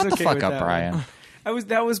cool. I was Shut the okay fuck with up, that Brian. one.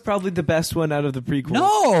 That was probably the best one out of the prequels.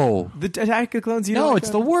 No! The Attack of the Clones. No,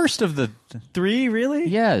 it's the worst of the... 3. Really?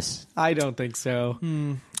 Yes. I don't think so.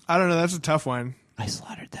 I don't know. That's a tough one. I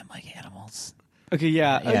slaughtered them like animals. Okay,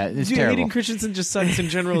 yeah. Yeah, it's dude, terrible. Hayden Christensen just sucks in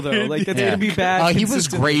general, though. Like, that's Yeah. going to be bad. He was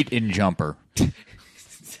consistently. great in Jumper.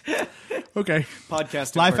 Okay.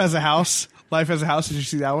 Podcast. Life as a House. Life as a House. Did you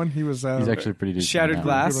see that one? He was. He's actually pretty decent. Shattered in that.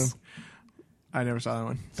 Glass. I never saw that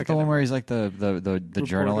one. Is that the one where he's like the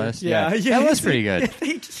journalist? Yeah. That was pretty good.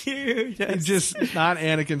 Thank you. Yes. It's just not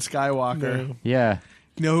Anakin Skywalker. No. Yeah.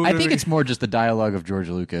 You know who I think it's more just the dialogue of George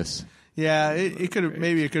Lucas. Yeah, it could have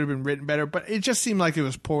maybe it could have been written better, but it just seemed like it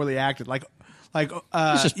was poorly acted. Like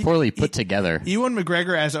It's just poorly put together. Ewan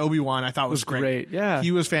McGregor as Obi-Wan, I thought was great. Yeah.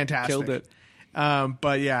 he was fantastic. Killed it.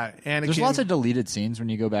 But yeah, Anakin. There's lots of deleted scenes when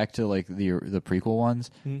you go back to like the prequel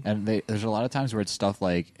ones, and there's a lot of times where it's stuff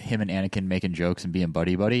like him and Anakin making jokes and being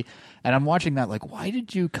buddy buddy, and I'm watching that like, why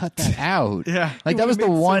did you cut that out? Yeah. like that was the It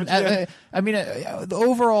made so one. much- yeah. I mean,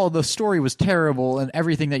 overall the story was terrible and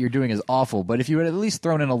everything that you're doing is awful. But if you had at least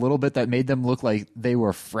thrown in a little bit that made them look like they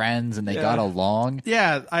were friends and they got along,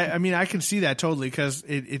 Yeah, I mean, I can see that totally because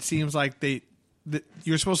it seems like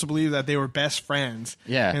you're supposed to believe that they were best friends,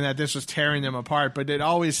 and that this was tearing them apart. But it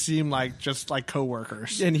always seemed like just like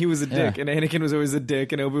coworkers. And he was a dick, and Anakin was always a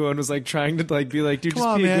dick, and Obi-Wan was like trying to like be like, dude,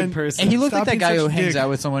 just be a good person. And he looked Stop like that being guy who such a hangs dick. out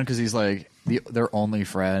with someone because he's like their only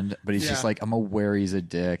friend, but he's just like, I'm aware he's a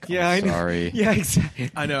dick. Yeah, I'm I know. sorry. Yeah, exactly.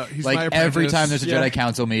 I know. He's my Like apprentice. every time there's a Jedi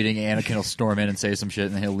Council meeting, Anakin will storm in and say some shit,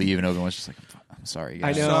 and then he'll leave, and Obi-Wan's just like, I'm sorry,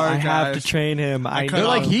 guys. I know. Sorry, I have guys. to train him. I cut They're know.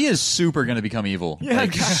 like, he is super going to become evil. Yeah,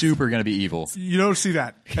 like, guys. super going to be evil. You don't see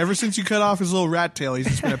that. Ever since you cut off his little rat tail, he's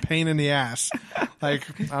just been a pain in the ass. Like,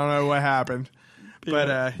 I don't know what happened.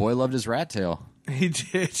 But Boy loved his rat tail. he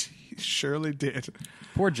did. He surely did.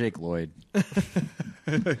 Poor Jake Lloyd.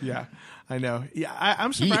 Yeah, I know. Yeah,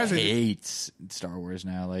 I'm He surprised. hates Star Wars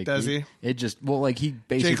now. Like, Does he? It just, well, like, he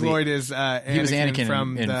basically... Jake Lloyd is Anakin, He was Anakin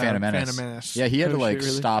from in the Phantom Menace. Yeah, he had to like shit,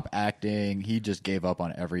 really? stop acting. He just gave up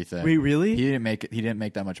on everything. Wait, really? He didn't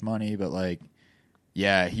make that much money, but like,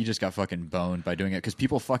 yeah, he just got fucking boned by doing it because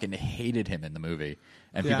people fucking hated him in the movie,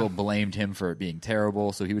 and people blamed him for it being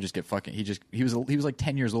terrible. So he would just get fucking. He was like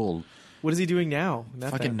 10 years old. What is he doing now?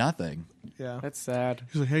 Nothing. Fucking nothing. Yeah, That's sad.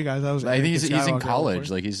 he's like, hey guys, I was. I think he's in Skywalker college.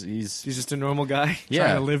 before. Like he's He's just a normal guy. yeah.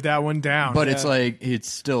 Trying to live that one down. But it's like it's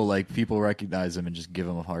still like people recognize him and just give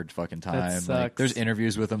him a hard fucking time. Like, sucks. there's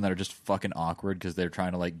interviews with him that are just fucking awkward because they're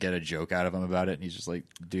trying to like get a joke out of him about it, and he's just like,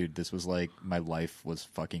 "Dude, this was like my life was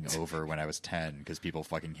fucking over when I was 10 because people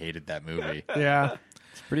fucking hated that movie." yeah,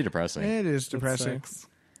 It's pretty depressing. it is depressing. Sucks.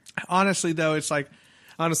 Honestly, though, it's like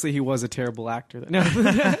Honestly, he was a terrible actor. No,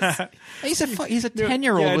 He's a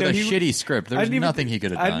 10-year-old yeah, with no, a he- shitty script. There's nothing he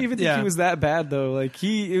could have I done. didn't even think Yeah. he was that bad though. Like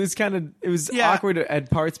it was Yeah. awkward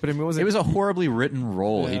at parts, but I mean, It was a horribly written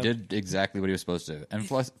role. He Yeah. did exactly what he was supposed to. And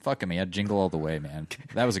fuck him, he had Jingle All the Way, man.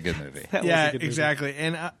 That was a good movie. That was yeah, a good movie. exactly.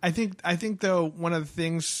 And I think though one of the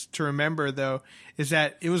things to remember though is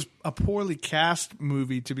that it was a poorly cast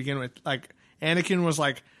movie to begin with. Like Anakin was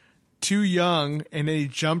like too young, and then he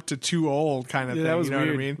jumped to too old, kind of Yeah, thing. that was you know weird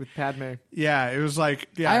what I mean? with Padme. Yeah, it was like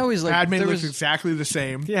I always like- Padme there looked was- exactly the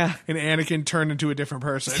same. Yeah. and Anakin turned into a different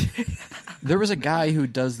person. There was a guy who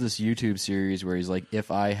does this YouTube series where he's like, if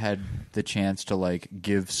I had the chance to like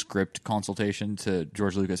give script consultation to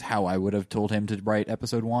George Lucas, how I would have told him to write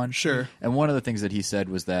episode 1. Sure. And one of the things that he said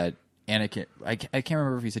was that Anakin, I can't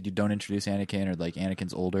remember if he said you don't introduce Anakin or like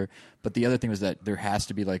Anakin's older, but the other thing was that there has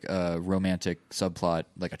to be like a romantic subplot,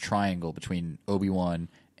 like a triangle between Obi-Wan,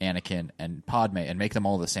 Anakin, and Padme, and make them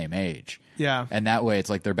all the same age. Yeah. And that way it's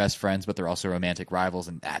like they're best friends, but they're also romantic rivals,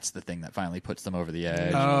 and that's the thing that finally puts them over the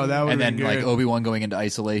edge. Oh, that would And then be like good. Obi-Wan going into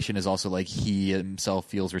isolation is also like he himself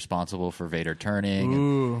feels responsible for Vader turning.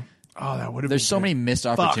 Ooh, oh, that would have. There's so many missed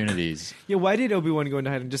opportunities. Yeah, why did Obi-Wan go into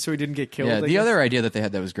hiding? Just so he didn't get killed? Yeah, I the guess? other idea that they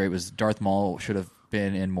had that was great was Darth Maul should have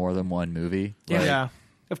been in more than one movie. Yeah. Like, Yeah.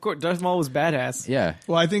 Of course, Darth Maul was badass. yeah.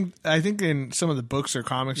 Well, I think in some of the books or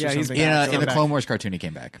comics Yeah, or he's something. In he'll the come back. Clone Wars cartoon, he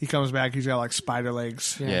came back. He comes back. He's got like spider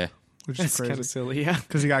legs, Yeah. which That's is kind crazy of silly. Yeah,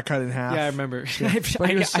 because he got cut in half. yeah, I remember. But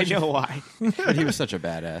he was I such a- know why. But he was such a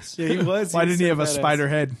badass. Yeah, he was. Why was didn't he so have a badass. spider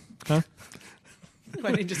head? Huh?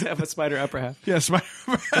 Why didn't he just have a spider upper half? Yeah, spider.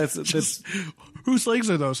 That's Whose legs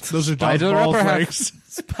are those? Those are Darth Spider Maul's upper half. legs.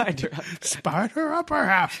 spider. Spider upper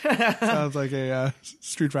half. Sounds like a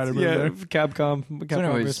Street Fighter movie. Yeah, There. Capcom So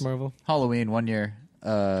anyways, versus Marvel. Halloween one year,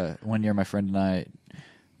 my friend and I,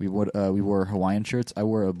 we wore Hawaiian shirts. I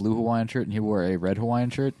wore a blue Hawaiian shirt, and he wore a red Hawaiian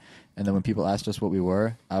shirt. And then when people asked us what we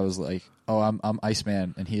were, I was like, "Oh, I'm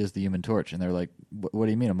Iceman, and he is the Human Torch." And they're like, "What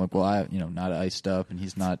do you mean?" I'm like, "Well, I not iced up, and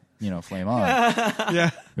he's not Flame On,"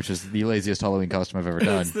 Yeah. which is the laziest Halloween costume I've ever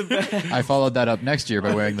done. I followed that up next year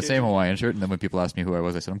by wearing the same Hawaiian shirt, and then when people asked me who I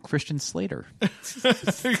was, I said, "I'm Christian Slater."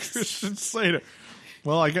 Christian Slater.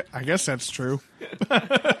 Well, I guess that's true.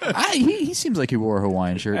 He seems like he wore a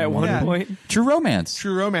Hawaiian shirt At one point, True Romance.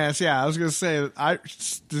 True Romance. Yeah, I was gonna say I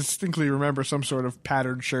distinctly remember some sort of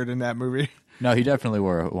patterned shirt in that movie. No, he definitely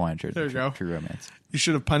wore a Hawaiian shirt. There you go. True Romance. You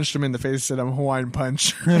should have punched him in the face and said, "I'm Hawaiian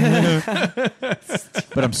Punch."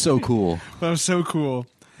 But I'm so cool. But I'm so cool.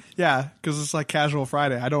 Yeah, because it's like Casual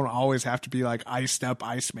Friday. I don't always have to be like iced up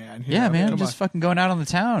Iceman. you Yeah, know? man, Come just on. fucking going out on the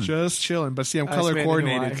town. Just chilling. But see, I'm Iceman color in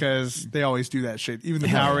coordinated Hawaii. because they always do that shit. Even the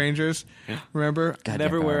Yeah. Power Rangers, remember? Goddamn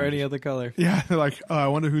never Power wear Rangers. any other color. Yeah, they're like, oh, I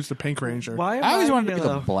wonder who's the Pink Ranger. Why? Am I always wanted to be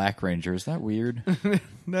yellow? the Black Ranger. Is that weird?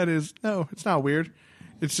 That is no, it's not weird.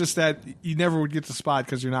 It's just that you never would get the spot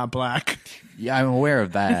because you're not black. Yeah, I'm aware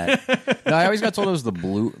of that. No, I always got told it was the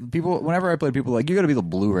blue. People, whenever I played, people were like, you got to be the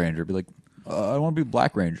Blue Ranger. I'd be like, I want to be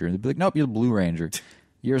Black Ranger. And they'd be like, nope, you're the Blue Ranger.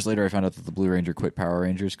 Years later, I found out that the Blue Ranger quit Power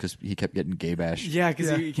Rangers because he kept getting gay bashed. Yeah,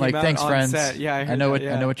 because Yeah. he came Like, out thanks, on friends. set. Yeah, I heard know that, what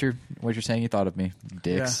yeah. I know what you're saying. You thought of me,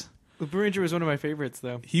 dicks. The Blue Ranger was one of my favorites,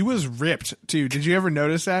 though. He was ripped too. Did you ever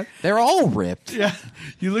notice that? They're all ripped. Yeah.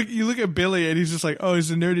 You look at Billy and he's just like, oh, he's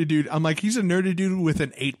a nerdy dude. I'm like, he's a nerdy dude with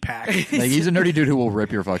an 8-pack. Like, he's a nerdy dude who will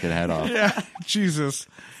rip your fucking head off. Yeah. Jesus.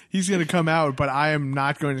 He's gonna come out, but I am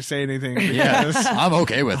not going to say anything. Yeah, I'm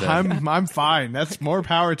okay with it. I'm fine. That's more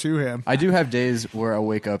power to him. I do have days where I'll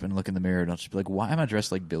wake up and look in the mirror and I'll just be like, why am I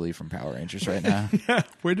dressed like Billy from Power Rangers right now? Yeah.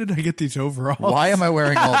 Where did I get these overalls? Why am I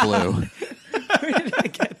wearing all blue? Where did I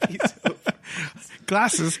get these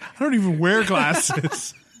glasses? I don't even wear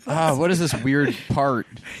glasses. What is this weird part?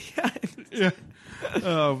 Yeah.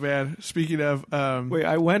 Oh man! Speaking of, wait,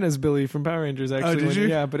 I went as Billy from Power Rangers. Actually, did you?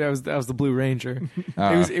 Yeah, but I was the Blue Ranger.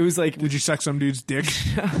 It was like, did you suck some dude's dick?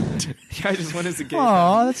 I just went as a gay.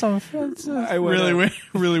 Oh, that's all. I went,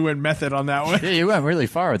 really went method on that one. Yeah, you went really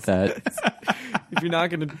far with that. If you're not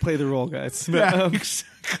going to play the role, guys. Yeah,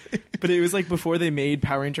 but it was like before they made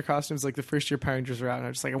Power Ranger costumes, like the first year Power Rangers were out, and I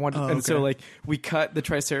was just like, I want to. And so like we cut the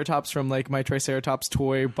Triceratops from like my Triceratops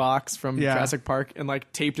toy box from Jurassic Park and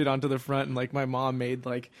like taped it onto the front, and like my mom made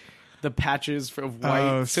like the patches of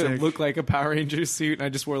white so it looked like a Power Ranger suit, and I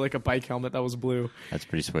just wore like a bike helmet that was blue. That's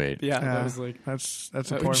pretty sweet. Yeah, that was like that's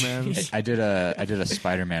a poor man. I did a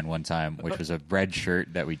Spider-Man one time, which was a red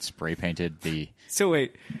shirt that we'd spray painted the. So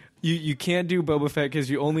wait, you can't do Boba Fett because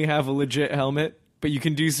you only have a legit helmet. But you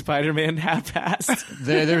can do Spider-Man half-assed.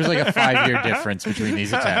 There was like a 5-year difference between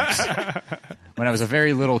these attempts. When I was a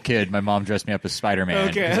very little kid, my mom dressed me up as Spider-Man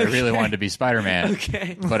because I really wanted to be Spider-Man.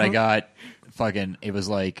 Okay. But I got fucking. It was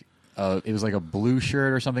like a blue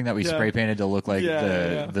shirt or something that we spray painted to look like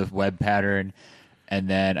the web pattern. And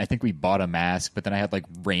then I think we bought a mask, but then I had like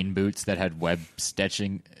rain boots that had web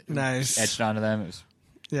stitching etched onto them. It was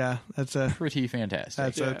that's a pretty fantastic.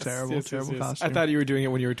 That's a terrible costume. I thought you were doing it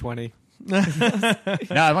when you were 20. No,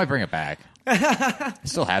 I might bring it back. I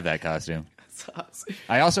still have that costume. That's awesome.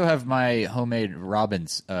 I also have my homemade Robin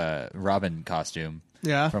costume.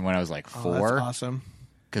 Yeah. From when I was like 4. That's awesome.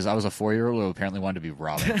 Because I was a 4-year-old who apparently wanted to be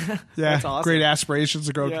Robin. Yeah, that's awesome. Great aspirations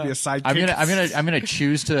to grow up to be a sidekick. I'm gonna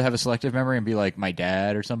choose to have a selective memory and be like my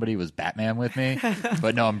dad or somebody was Batman with me.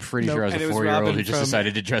 But no, I'm pretty sure I was a 4-year-old who just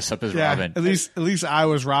decided to dress up as Robin. At least I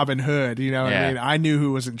was Robin Hood. You know what I mean? I knew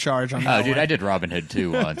who was in charge on that. Oh, dude, I did Robin Hood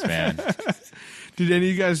too once, man. Did any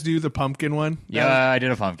of you guys do the pumpkin one? Yeah, I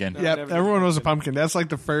did a pumpkin. Yeah, everyone was a pumpkin. That's like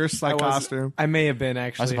the first costume. I may have been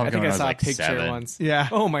actually. I think I saw a picture 7. once. Yeah.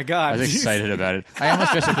 Oh my god. I was excited about it. I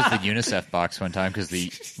almost dressed up as the UNICEF box one time because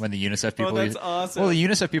when the UNICEF people. that's awesome. Well, the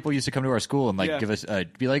UNICEF people used to come to our school and like give us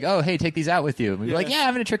be like, oh hey, take these out with you. And we'd be like, yeah,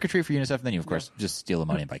 I'm gonna trick or treat for UNICEF. And then you of course just steal the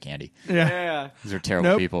money and buy candy. Yeah. These are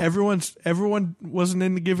terrible people. Everyone wasn't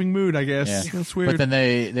in the giving mood. I guess that's weird. But then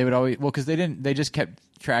they would always because they just kept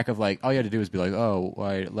track of like all you had to do was be like, oh, well,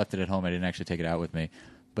 I left it at home, I didn't actually take it out with me.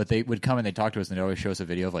 But they would come and they'd talk to us and they'd always show us a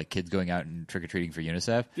video of like kids going out and trick-or-treating for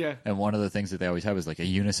UNICEF. Yeah. And one of the things that they always had was like a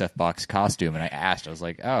UNICEF box costume. And I asked, I was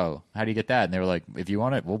like, oh, how do you get that? And they were like, if you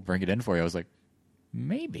want it, we'll bring it in for you. I was like,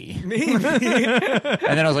 maybe. And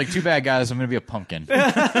then I was like, too bad, guys, I'm going to be a pumpkin.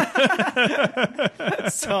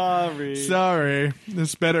 Sorry.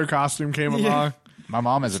 This better costume came along. My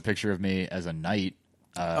mom has a picture of me as a knight.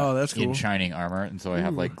 That's cool. In shining armor, and so I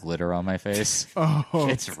have like glitter on my face. Oh,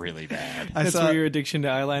 it's really bad. That's where your addiction to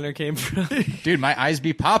eyeliner came from. Dude, my eyes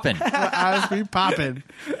be popping. My eyes be popping.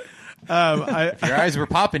 If your eyes were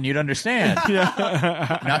popping, you'd understand.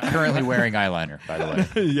 Not currently wearing eyeliner, by the way.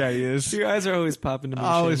 Yeah, he is. Your eyes are always popping to me.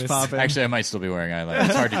 Always popping. Actually, I might still be wearing eyeliner.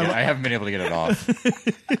 It's hard to get. I haven't been able to get it off.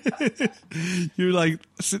 You're like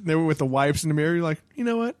sitting there with the wipes in the mirror. You're like, you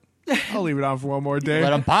know what? I'll leave it on for one more day.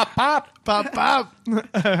 Let them pop. Pop, pop.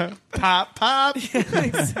 Pop, pop.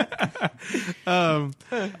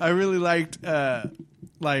 I really liked, as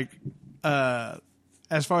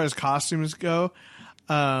far as costumes go,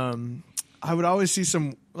 I would always see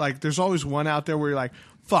some, like, there's always one out there where you're like,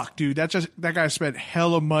 fuck, dude, that guy spent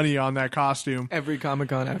hella money on that costume. Every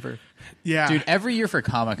Comic-Con ever. Yeah. Dude, every year for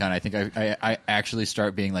Comic-Con, I think I actually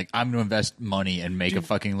start being like, I'm going to invest money and make a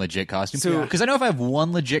fucking legit costume. Because I know if I have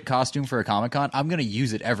one legit costume for a Comic-Con, I'm going to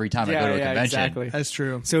use it every time I go to a convention. Exactly. That's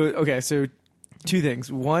true. So two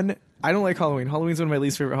things. One, I don't like Halloween. Halloween's one of my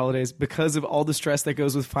least favorite holidays because of all the stress that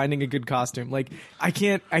goes with finding a good costume. Like, I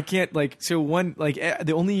can't like, so one, like,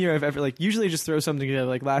 the only year I've ever, like, usually I just throw something together.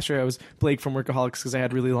 Like, last year I was Blake from Workaholics because I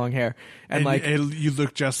had really long hair. And like, you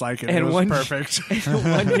look just like him. And it was perfect. And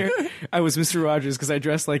one year I was Mr. Rogers because I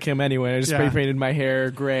dressed like him anyway. I just spray painted my hair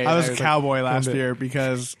gray. I was a cowboy last year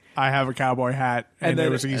because I have a cowboy hat, and then it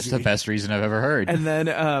was easy. That's the best reason I've ever heard. And then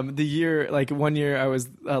one year I was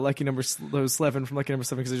lucky number 11 from lucky number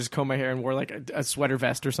 7 because I just combed my hair and wore like a sweater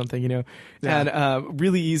vest or something, and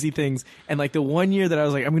really easy things. And like the one year that I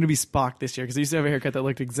was like, I'm going to be Spock this year because I used to have a haircut that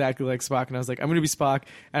looked exactly like Spock, and I was like, I'm going to be Spock.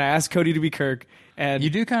 And I asked Cody to be Kirk. And you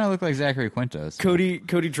do kind of look like Zachary Quintos.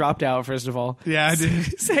 Cody dropped out, first of all. Yeah, I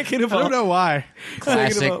did. Second of all, I don't know why.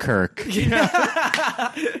 Classic Kirk.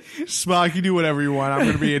 Spock, you do whatever you want. I'm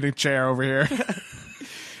going to be in a chair over here.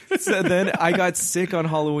 So then I got sick on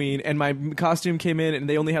Halloween, and my costume came in, and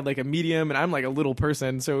they only had like a medium, and I'm like a little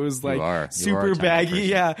person, so it was like super baggy,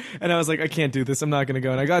 yeah. And I was like, I can't do this. I'm not gonna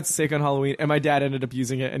go. And I got sick on Halloween, and my dad ended up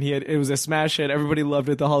using it, and it was a smash hit. Everybody loved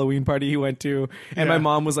it. The Halloween party he went to, and my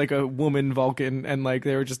mom was like a woman Vulcan, and like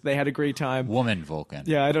they had a great time. Woman Vulcan.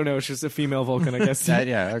 Yeah, I don't know. It's just a female Vulcan, I guess.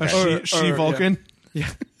 Yeah. Okay. She Vulcan. Yeah.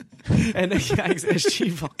 And she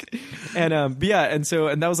Vulcan. And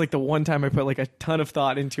and that was like the one time I put like a ton of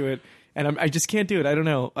thought into it, and I just can't do it. I don't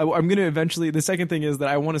know. I'm gonna eventually. The second thing is that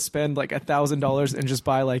I want to spend like $1,000 and just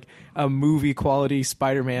buy like a movie quality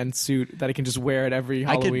Spider-Man suit that I can just wear at every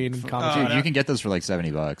Halloween comic. Dude, you can get those for like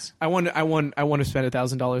 $70. I want to spend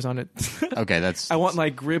 $1,000 on it. Okay, that's. I want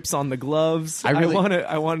like grips on the gloves. I want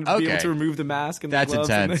to be able to remove the mask and the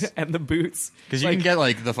gloves and the boots. Because you can get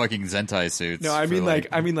like the fucking Zentai suits. No, I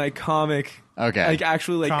mean like comic. Okay. Like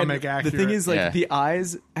actually, like comic accurate. The thing is, like the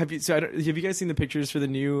eyes. Have you guys seen the pictures for the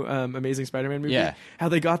new Amazing Spider-Man movie? Yeah. How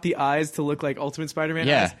they got the eyes to look like Ultimate Spider-Man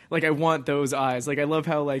eyes. Like I want those eyes. Like I love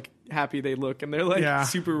how like happy they look, and they're like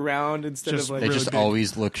super round instead of like. They just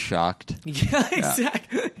always look shocked. Yeah,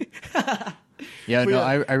 exactly.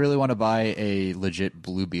 I really want to buy a legit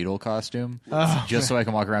Blue Beetle costume just so I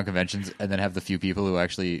can walk around conventions and then have the few people who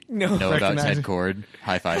actually know about Ted Cord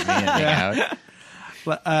high-five me and hang out.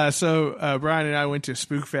 So Brian and I went to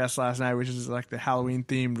Spookfest last night, which is like the Halloween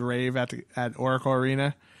themed rave at Oracle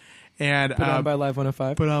Arena, and put on by Live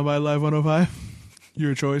 105. Put on by Live 105.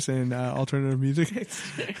 Your choice in alternative music.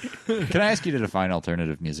 Can I ask you to define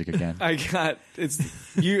alternative music again?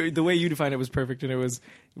 The way you defined it was perfect, and it was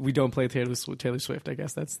we don't play Taylor Swift. I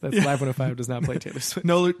guess that's Live 105 does not play Taylor Swift.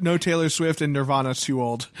 No Taylor Swift, and Nirvana's too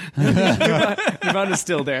old. Nirvana's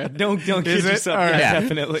still there. Don't kid yourself. Right. Yeah,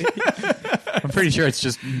 definitely. I'm pretty sure it's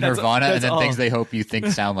just Nirvana and then things they hope you think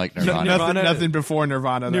sound like Nirvana. Nothing before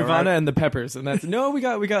Nirvana. Nirvana right? and the Peppers, and that's we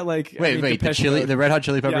got like wait, the Red Hot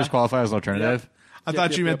Chili Peppers qualify as alternative. Yeah. I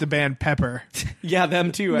thought you meant the band Pepper. Yeah,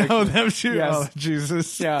 them too. Actually. No, them too. Yes. Oh,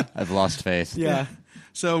 Jesus. Yeah, I've lost faith. Yeah.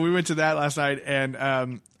 So we went to that last night,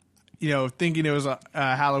 and thinking it was a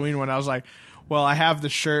Halloween one, I was like, well, I have the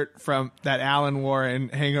shirt from that Alan wore in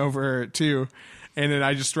Hangover 2, and then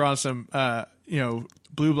I just threw on some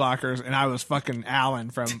blue blockers, and I was fucking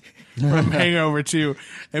Alan from Hangover 2.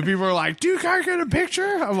 And people were like, dude, can I get a picture?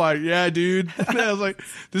 I'm like, yeah, dude. And I was like,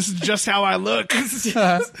 this is just how I look.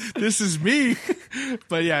 This is me.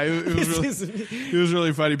 But yeah, it was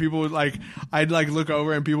really funny. People would like, I'd like look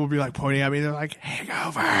over and people would be like pointing at me. They're like,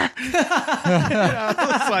 Hangover.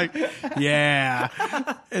 I was like, yeah.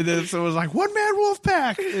 And then so it was like, One Man Wolf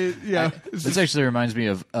Pack. This actually reminds me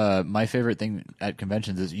of my favorite thing at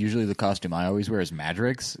conventions is usually the costume I always wear is Madrix.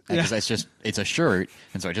 Because it's a shirt.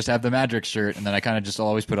 And so I just have the Madrix shirt, and then I kind of just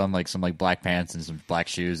always put on like some like black pants and some black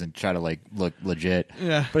shoes and try to like look legit.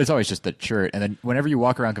 Yeah. But it's always just the shirt. And then whenever you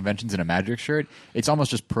walk around conventions in a Madrix shirt, it's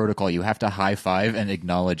almost just protocol. You have to high five and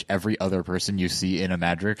acknowledge every other person you see in a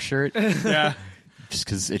Madrix shirt. Yeah. Just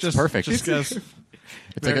because it's perfect. Just because.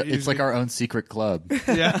 It's like our own secret club.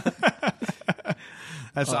 Yeah.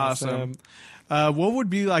 That's awesome. What would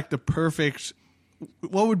be like the perfect?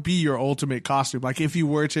 What would be your ultimate costume? Like if you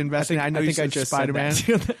were to invest in, I know you said Spider-Man.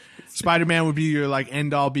 Spider-Man would be your like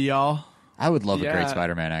end all be all. I would love a great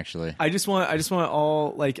Spider-Man, actually. I just want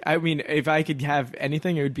all like. I mean, if I could have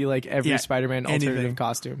anything, it would be like every Spider-Man alternative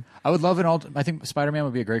costume. I would love I think Spider-Man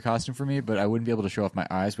would be a great costume for me, but I wouldn't be able to show off my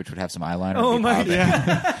eyes, which would have some eyeliner. Oh my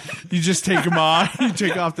god! You just take them off. You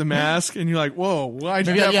take off the mask, and you're like, "Whoa, why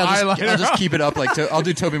do you have eyeliner?" I'll just keep it up like I'll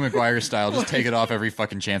do Tobey Maguire style. Just take it off every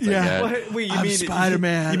fucking chance I get. Wait, you mean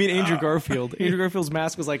Spider-Man? You mean Andrew Garfield? Andrew Garfield's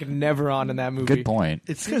mask was like never on in that movie. Good point.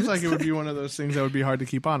 It seems like it would be one of those things that would be hard to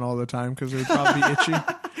keep on all the time because it would probably be itchy.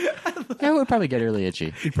 Yeah, it would probably get really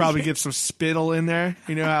itchy. You'd probably get some spittle in there.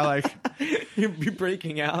 You know how like you'd be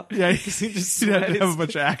breaking out. Yeah, you'd have to have a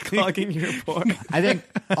bunch of acne clogging your pore. I think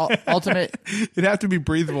ultimate. It'd have to be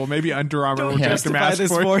breathable. Maybe Under Armour would take the mask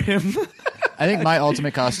this for him. I think my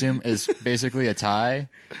ultimate costume is basically a tie.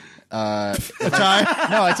 A tie?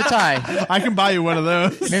 No, it's a tie. I can buy you one of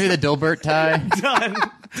those. Maybe the Dilbert tie. Done.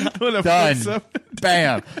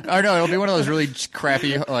 bam. Or no, it'll be one of those really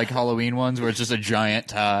crappy like Halloween ones where it's just a giant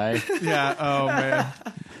tie. Yeah. Oh man.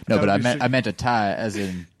 No, but I meant a tie as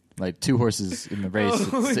in like two horses in the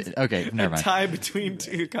race. Okay, never mind. Tie between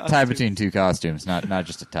two costumes. Tie between two costumes, not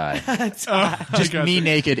just a tie. Just gotcha. me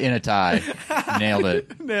naked in a tie. Nailed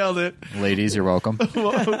it. Nailed it. Ladies, you're welcome.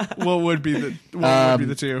 What would be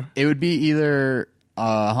the two? It would be either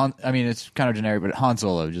it's kind of generic, but Han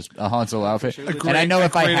Solo, just a Han Solo outfit. And I know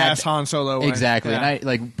if I had Han Solo one. exactly, Yeah. and I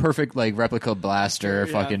like perfect like replica blaster,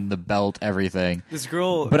 fucking the belt, everything. This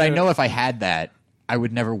girl, But I know if I had that, I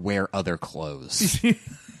would never wear other clothes.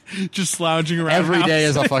 just slouching around Every day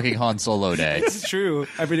house. is a fucking Han Solo day. It's true.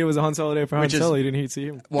 Every day was a Han Solo day for Han Which is Solo. You didn't see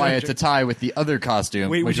him. Why it's a tie with the other costume,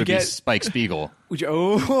 Wait, which would would you be get- Spike Spiegel. Would you,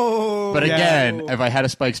 oh, But Yeah. again, if I had a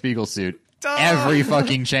Spike Spiegel suit, every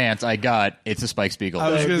fucking chance I got, it's a Spike Spiegel. I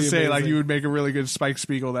was That would gonna be say like amazing. you would make a really good Spike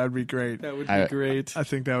Spiegel. That would be great. that would be I- great. I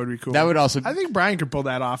think that would be cool. That would also. I think Brian could pull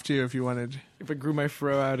that off too if you wanted. If I grew my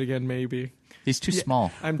fro out again, maybe. He's too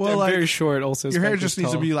small. I'm Well, like, very short. Also, Your hair Spike just is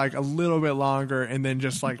needs to tall. be like a little bit longer and then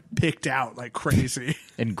just like picked out like crazy.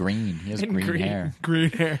 And green. He has And green, green. hair.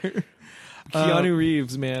 Green hair. Keanu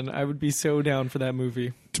Reeves, man, I would be so down for that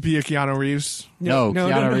movie. To be a Keanu Reeves. No,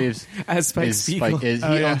 Keanu Reeves as Spike is Spiegel. he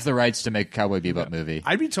yeah. owns the rights to make a Cowboy Bebop movie.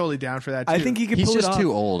 I'd be totally down for that too. I think he could He's pull just it off.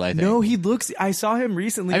 too old, I think. No, he looks. I saw him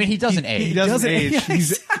recently. I mean, he doesn't age. he doesn't age. Yeah,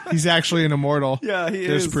 He's actually an immortal. yeah, he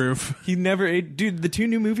There's is. proof. He never aged. Dude, the two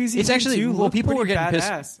new movies. It's actually well. People were getting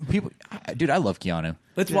badass. pissed. People, dude, I love Keanu.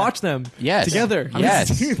 Let's watch them. Yes. together. Yes.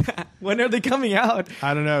 Let's do that. When are they coming out?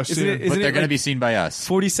 I don't know. Soon. it- But they're it going to like- be seen by us.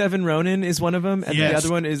 47 Ronin is one of them, and Yes. the other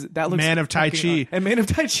one is that looks Man of Tai fucking Chi. And Man of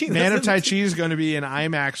Tai Chi. Man of that's Tai the- Chi is going to be in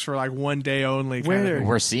IMAX for like one day only. kind of Where? thing.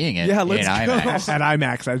 We're seeing it Yeah, in let's go. IMAX. At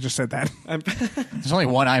IMAX, I just said that. There's only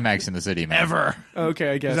one IMAX in the city, man. Ever. Okay,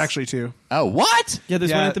 I guess. There's actually two. Oh, what? yeah,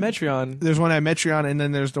 there's Yeah. one at the Metreon. There's one at Metreon, and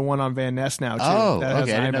then there's the one on Van Ness now too. Oh, That has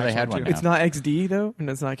okay, I didn't know IMAX they had too. one now. It's not XD though, and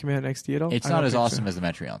it's not coming out in XD at all. It's I not don't as think awesome so. as the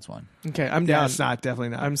Metreon's one. Okay, I'm Yeah, down. it's not. Definitely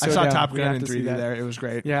not. I'm so I saw down. Top We Gun have in to see 3D that. there. It was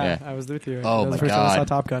great. Yeah, Yeah. I was with you. Oh, that was my the first time I saw God.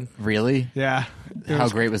 Top Gun. Really? Yeah. It How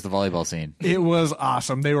was, great was the volleyball scene? it was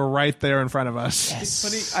awesome. They were right there in front of us.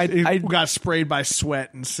 Funny, I Got sprayed by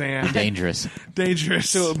sweat and sand. Dangerous. Dangerous.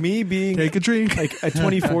 so me being Take a drink. like a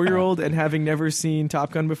 24-year-old and having never seen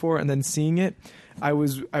Top Gun before, and then seeing it, I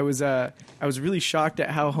was really shocked at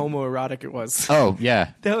how homoerotic it was. Oh, yeah.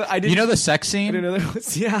 I didn't. You know the sex I scene? didn't know that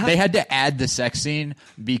was. Yeah. They had to add the sex scene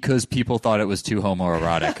because people thought it was too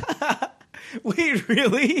homoerotic. Wait,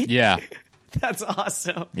 really? Yeah. That's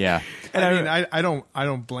awesome. Yeah. And I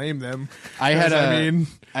don't blame them. I had 'Cause, a. I mean,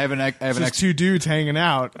 I have an it's ex. just two dudes hanging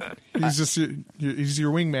out. He's just he's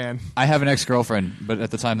your wingman. I have an ex-girlfriend, but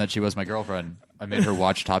at the time that she was my girlfriend, I made her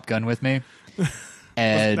watch Top Gun with me.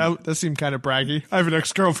 And That seemed kind of braggy. I have an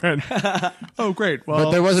ex-girlfriend. Oh, great. Well,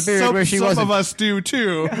 But there was a period where she some wasn't. of us do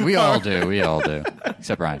too. we all do. We all do.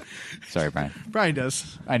 Except Brian. Sorry, Brian. Brian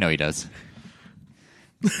does. I know he does.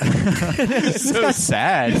 So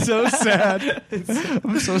sad. So sad.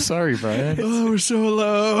 I'm so sorry, Brian. Oh, we're so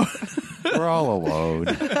low. We're all alone.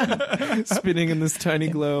 spinning in this tiny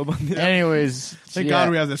globe. On the, Anyways, Thank yeah, God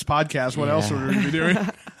we have this podcast. What else Yeah. would we be doing?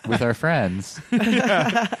 with our friends.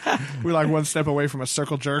 We're like one step away from a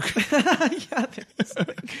circle jerk.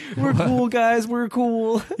 we're cool, guys. We're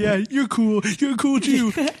cool. Yeah, you're cool. You're cool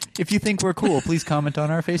too. If you think we're cool, please comment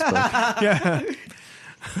on our Facebook. Yeah.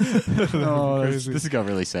 Oh, Crazy. this got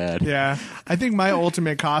really sad. Yeah. I think my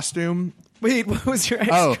ultimate costume. Wait, what was your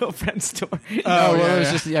Oh. ex-girlfriend's story? Oh, well, yeah, it was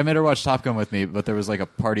yeah. just I made her watch Top Gun with me, but there was like a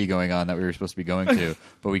party going on that we were supposed to be going to,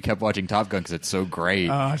 but we kept watching Top Gun because it's so great.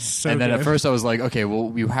 Oh, it's so and then at good. first I was like, okay,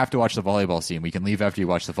 well, you have to watch the volleyball scene. We can leave after you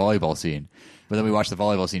watch the volleyball scene. But then we watched the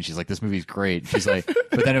volleyball scene. She's like, this movie's great. She's like,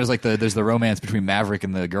 but then it was like there's the romance between Maverick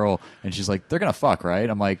and the girl, and she's like, they're gonna fuck, right?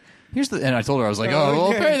 I'm like, and I told her, I was like, oh, well,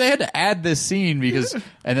 Okay. apparently they had to add this scene because,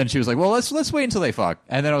 and then she was like, well, let's wait until they fuck.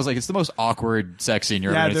 And then I was like, it's the most awkward sex scene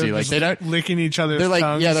you're Yeah, ever gonna they're see. Like just they don't. licking each other's They're like,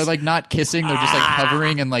 tongues. yeah, they're like not kissing. They're just like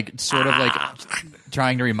hovering and like sort of like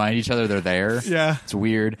trying to remind each other they're there. Yeah. It's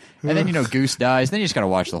weird. And then, Goose dies. Then you just got to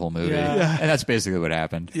watch the whole movie. Yeah. And that's basically what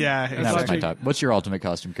happened. Yeah, And that was my exactly. top. What's your ultimate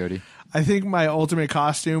costume, Cody? I think my ultimate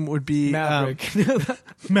costume would be Maverick.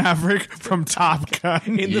 Maverick from Top Gun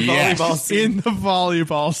In the Yes. volleyball scene. in the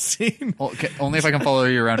volleyball scene. Okay, only if I can follow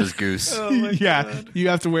you around as Goose. Yeah, you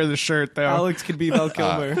have to wear the shirt though. Alex could be Val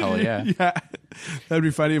Kilmer. Hell yeah. Yeah, that'd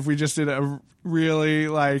be funny if we just did a really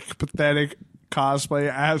like pathetic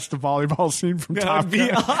cosplay as the volleyball scene from That Top would be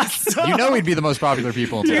Gun. awesome. You know we'd be the most popular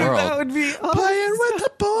people in the That world. would be awesome. Playing with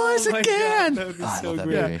the boys Oh my again. God, that would be Oh, I so love that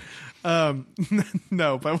great. movie.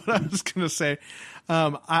 No, but what I was gonna say,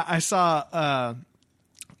 I saw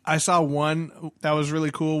I saw one that was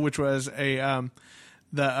really cool, which was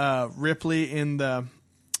the Ripley in the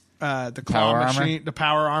claw Power machine, armor? the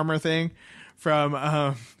power armor thing from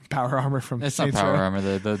power armor from It's not Saints power Row. armor.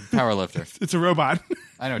 The power lifter. It's a robot.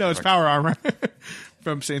 I know. No, it's power armor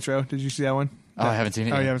from Saints Row. Did you see that one? Oh, I haven't seen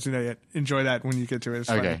it. Oh, yet. you haven't seen that yet. Enjoy that when you get to it. It's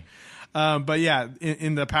Okay. funny. But yeah,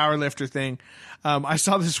 in the power lifter thing, I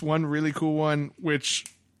saw this one really cool one, which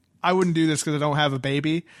I wouldn't do this because I don't have a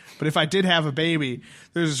baby. But if I did have a baby,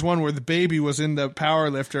 there's this one where the baby was in the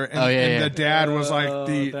power lifter and, and the dad was like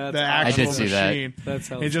the actual I did see that. machine. That's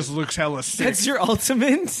hella it just looks hella sick. That's your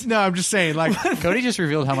ultimate? No, I'm just saying, like, Cody just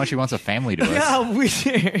revealed how much he wants a family to us. Yeah,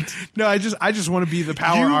 weird. no, I just want to be the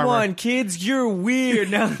power You armor. want kids? You're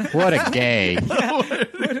weird. Now, What a gay.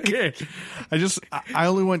 Okay. I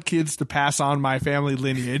only want kids to pass on my family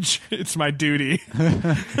lineage. It's my duty.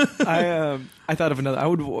 I thought of another. I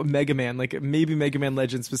would Mega Man, like maybe Mega Man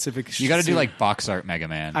Legends specific. You got to do like box art Mega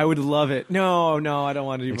Man. I would love it. No, I don't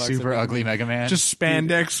want to do Like box super art. ugly Mega Man. Just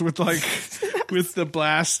spandex with like with the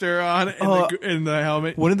blaster on and the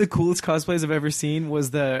helmet. One of the coolest cosplays I've ever seen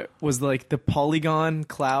was like the polygon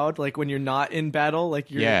cloud, like when you're not in battle, like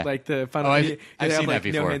you're like the final. I've they seen have, that like,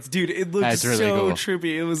 before. No hands. Dude, it looked That's really so cool.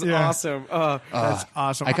 trippy. It was Yeah. awesome. That's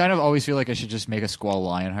awesome. I kind of always feel like I should just make a Squall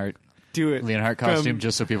Lionheart costume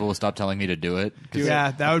just so people will stop telling me to do it.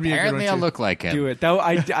 Yeah, that would be Apparently, a good I one too. look like him. Do it.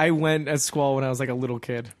 I went as Squall when I was like a little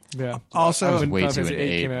kid. Yeah. Also, I was when way Final too Fantasy into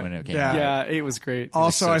VIII 8 came out. when it came Yeah. out. Yeah, it was great.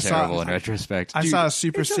 also So I terrible saw in retrospect. I saw a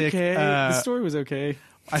super It's sick. okay. The story was okay.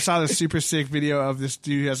 I saw the super sick video of this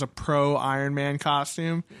dude who has a pro Iron Man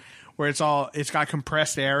costume, where it's got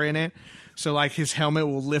compressed air in it. So like his helmet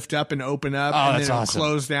will lift up and open up, and then that's it'll awesome.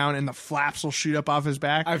 close down, and the flaps will shoot up off his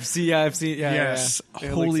back. I've seen. Yeah. Yes, Yeah.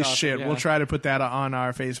 It holy looks awesome, shit! yeah. We'll try to put that on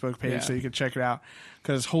our Facebook page Yeah. so you can check it out.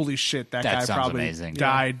 Because holy shit, that That guy sounds probably amazing.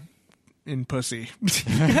 died in pussy.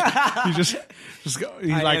 He's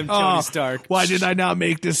I like, am Tony oh, Stark. why did I not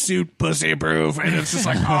make this suit pussy proof? And it's just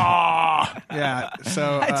like, oh, yeah.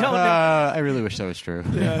 So I don't know. I really wish that was true.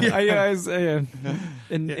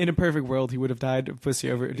 In a perfect world, he would have died of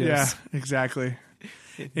pussy overdose. yeah, exactly.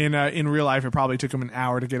 In real life, it probably took him an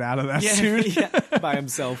hour to get out of that suit by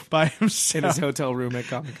himself by in himself. his hotel room at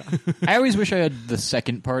Comic-Con. I always wish I had the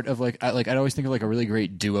second part of I'd always think of like a really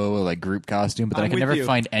great duo or like group costume, but then I'm I could with never you.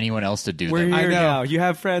 find anyone else to do We're them. I here know. now. You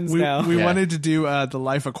have friends now. We Yeah. wanted to do the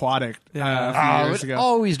Life Aquatic a few I years would ago.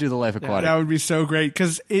 always do the Life Aquatic. That would be so great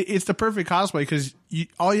because it's the perfect cosplay because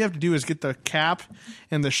all you have to do is get the cap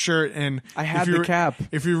and the shirt and I have if you're- the cap.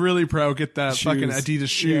 If you're really pro, get the Shoes. fucking Adidas Yeah,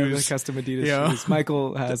 shoes. the custom Adidas Yeah. shoes.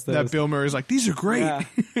 Michael has those. That Bill Murray's like, these are great.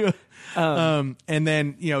 Yeah. And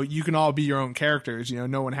then you can all be your own characters.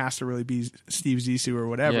 No one has to really be Steve Zissou or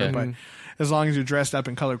whatever. Yeah. But as long as you're dressed up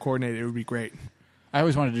and color coordinated, it would be great. I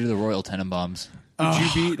always wanted to do the Royal Tenenbaums. Would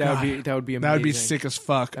you be? That would be amazing. That would be sick as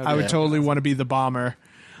fuck. That'd I would be totally want to be the bomber.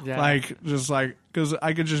 Yeah. Because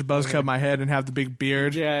I could just buzz cut my head and have the big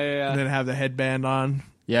beard. Yeah. And then have the headband on.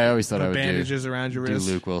 Yeah, I always thought I The would bandages around your do wrist.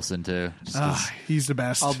 Luke Wilson too. Just 'cause He's the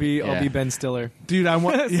best. I'll be Yeah. Ben Stiller. Dude, I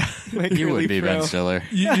want. Yeah. Like you really would be pro. Ben Stiller.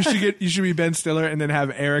 You should be Ben Stiller and then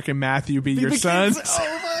have Eric and Matthew be your the sons. kids.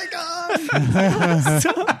 Oh my god.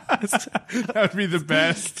 That would be the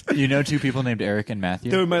best. You know two people named Eric and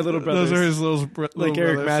Matthew? They were my little brothers. Those are his little like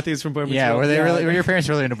Eric brothers. Matthews from Boy Meets yeah, World. were they really? Were your parents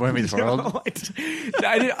really into Boy Meets World?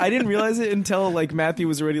 I didn't realize it until like Matthew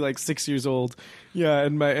was already like 6 years old. Yeah,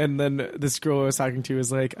 and then this girl I was talking to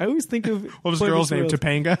was like, I always think of What was Boy the girl's Meets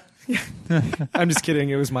name? World. Topanga? I'm just kidding.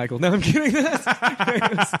 It was Michael. No, I'm kidding.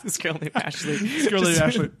 It was this girl named Ashley. Girl Just-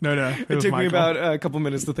 Ashley. No. It was took me Michael. about a couple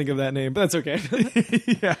minutes to think of that name, but that's okay.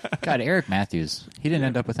 God, Eric Matthews. He didn't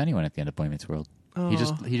end up with anyone at the end of Boy Meets World.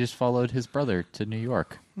 He just followed his brother to New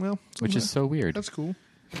York, Well, which is so weird. that's cool.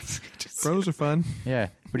 Bros are fun. Yeah,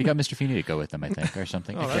 but he got Mr. Feeney to go with him, I think, or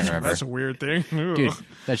something. I can't remember. That's a weird thing. Ooh. Dude,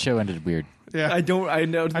 that show ended weird. Yeah. I know. I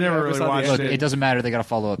never really saw the watched end. Look, it doesn't matter. They got a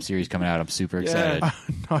follow-up series coming out. I'm super excited.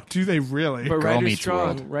 No, do they really? But Girl Ryder Meets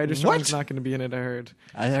World. Strong's not going to be in it. I heard.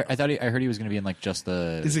 I heard he was going to be in like just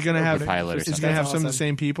the. Is it going to have? pilot or Is it something? going to have That's some of the awesome.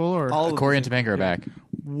 same people or All of Corey them. and Topanga are back.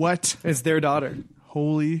 what? It's their daughter.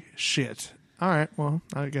 Holy shit! All right, well,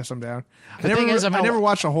 I guess I'm down. The thing is, I never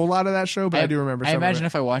watched a whole lot of that show, but I do remember. I Some imagine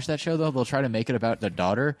of if I watch that show though, they'll try to make it about the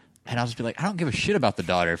daughter, and I'll just be like, I don't give a shit about the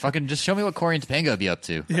daughter. Fucking just show me what Corey and Topanga would be up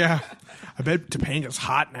to. it. Yeah, I bet Topanga's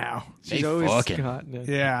hot now. They always fucking. hot. Yeah.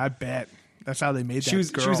 Yeah, I bet. That's how they made that. She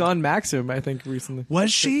was girl. on Maxim, I think, recently.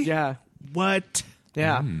 Was she? Yeah. What?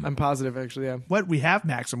 Yeah. I'm positive, actually. Yeah. What? We have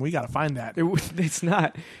Maxim. We got to find that. It's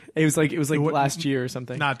not. It was like wa- last year or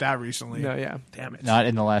something. Not that recently. No. Yeah. Damn it. Not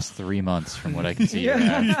in the last 3 months, from what I can see.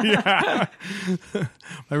 Yeah.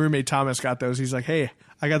 My roommate Thomas got those. He's like, "Hey,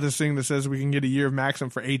 I got this thing that says we can get a year of Maxim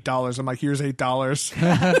for $8. I'm like, here's $8.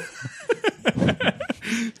 I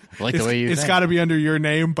like the way you It's think. got to be under your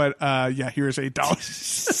name, but yeah, here's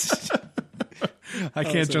 $8. I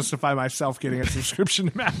can't justify myself getting a subscription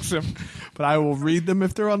to Maxim, but I will read them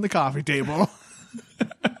if they're on the coffee table.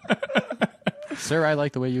 Sir, I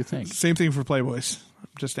like the way you think. Same thing for Playboys. I'm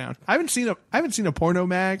just down. I haven't seen a porno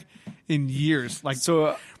mag in years, like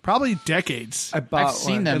probably decades. I've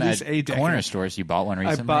seen them at corner stores. You bought one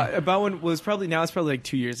recently? I bought one. It's probably like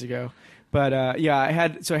 2 years ago. But yeah, I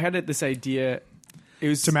had this idea. It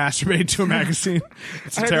was to masturbate to a magazine.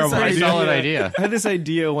 It's a terrible idea. Solid idea. I had this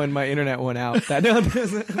idea when my internet went out. I don't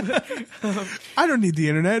need the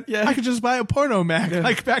internet. Yeah. I could just buy a porno mag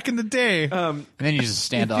like back in the day. And then you just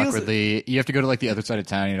stand awkwardly. You have to go to like the other side of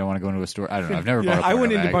town. You don't want to go into a store. I don't know. I've never bought a porno I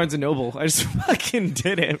went into mag. Barnes & Noble. I just fucking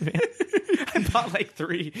did it, man. I bought like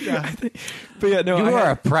 3. Yeah. But yeah, no. You are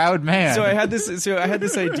a proud man. So I had this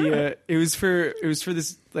idea. It was for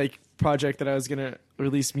this like project that I was gonna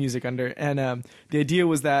release music under, and the idea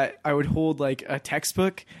was that I would hold like a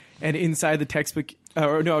textbook, and inside the textbook, I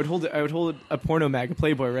would hold a porno mag, a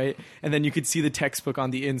Playboy, right, and then you could see the textbook on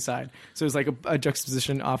the inside. So it was like a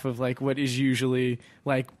juxtaposition off of like what is usually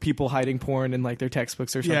like people hiding porn in like their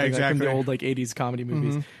textbooks or something, Yeah, exactly. like from the old like 80s comedy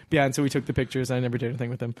movies. Mm-hmm. Yeah, and so we took the pictures. And I never did anything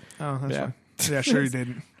with them. Oh, that's Yeah. fine. Yeah, sure you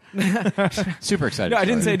didn't. Super excited. No, I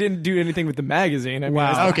didn't say I didn't do anything with the magazine. I mean, Wow.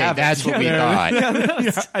 I still Okay, have it. that's what we thought.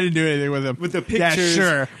 Yeah, I didn't do anything with them. With the pictures,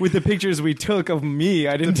 Yeah, sure. with the pictures we took of me,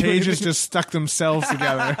 I The didn't do pages anything. just stuck themselves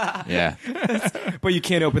together. Yeah. But you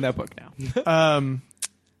can't open that book now.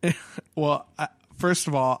 Well, first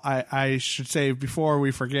of all, I should say before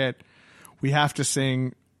we forget, we have to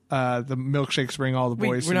sing the milkshakes bring all the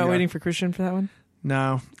boys. We're not waiting for Christian for that one?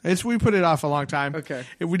 No, we put it off a long time. Okay.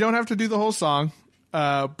 We don't have to do the whole song,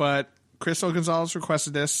 but Crystal Gonzalez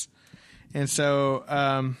requested this, and so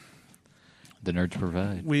The nerds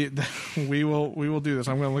provide. we will do this.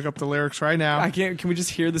 I'm going to look up the lyrics right now. I can't. Can we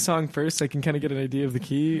just hear the song first so I can kind of get an idea of the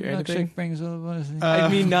key or anything? brings all the boys. I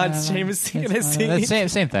mean, not Seamus singing a singing.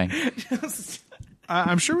 That's same thing.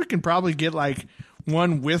 I'm sure we can probably get like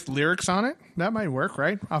one with lyrics on it. That might work,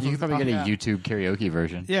 right? You can probably get a YouTube karaoke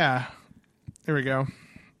version. Yeah. There we go.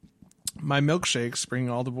 My milkshakes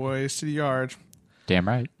bring all the boys to the yard. Damn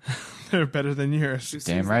right. They're better than yours.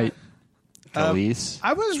 Damn right. Khalees.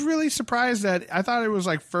 I was really surprised that I thought it was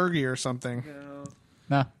like Fergie or something.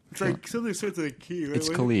 No. It's like something starts with a key. Right? It's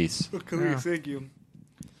Khalees. Khalees, thank you.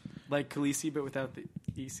 Like Khaleesi, but without the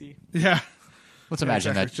EC. Yeah. Let's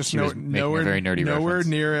imagine Exactly. that Just she was making nowhere, a very nerdy nowhere reference.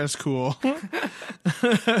 near as cool.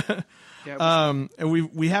 Yeah, And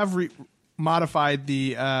we have modified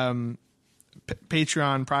the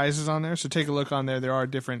Patreon prizes on there, so take a look on there. There are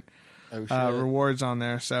different rewards on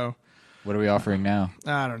there. So What are we offering now?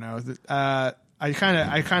 I don't know. I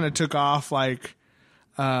kind of took off like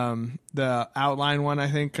the outline one,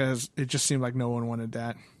 I think, because it just seemed like no one wanted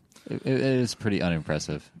that. It is pretty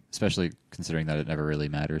unimpressive, especially considering that it never really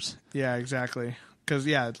matters. Yeah, exactly. Because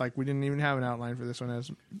like we didn't even have an outline for this one,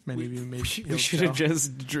 as many of you may. we should have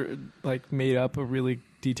just made up a really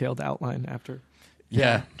detailed outline after.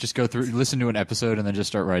 Yeah, just go through, listen to an episode, and then just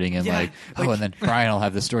start writing in Yeah, and then Brian will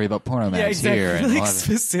have the story about porno mags Yeah, exactly. here. And Like we'll have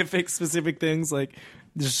specific things, like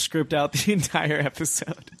just script out the entire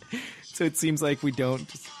episode. So it seems like we don't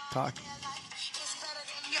just talk.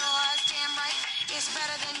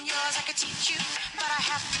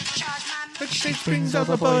 Milkshake brings all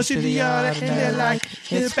the boys to the yard, and they're like,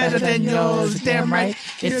 it's better than yours, damn right.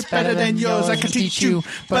 It's better than yours, I can teach you,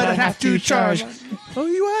 but I'd have to charge. Oh,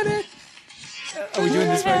 you want it? Are we doing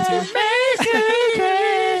this part too?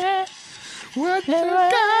 What do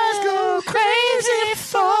guys go crazy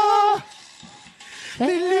for?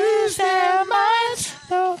 They lose their minds.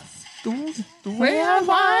 The way I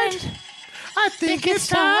wind, I think it's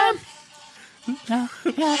time. This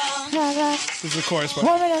is the chorus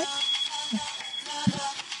part.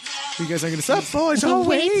 You guys aren't going to stop. The boys are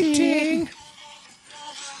waiting.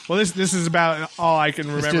 Well, this is about all I can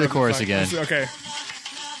remember. do the of chorus song. again. Okay.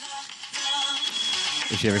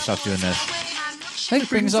 if she ever stops doing this. It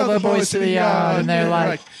brings all the boys to the yard, and they're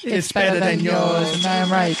like, it's better than yours, and I'm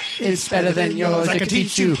right. It's better than yours, I could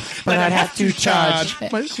teach you, but I'd have to charge.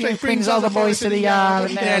 It brings all the boys to the yard,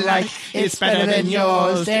 and they're like, it's better than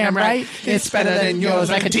yours, damn right. It's better than yours,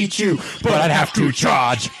 I could teach you, but I'd have to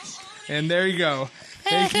charge. And there you go.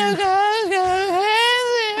 Thank you.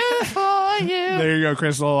 There you go,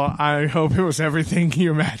 Crystal. I hope it was everything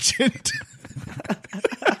you imagined.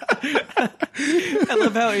 I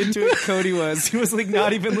love how into it Cody was. He was like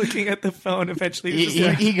not even looking at the phone. Eventually, he was just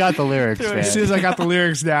like, He got the lyrics, As man. soon as I got the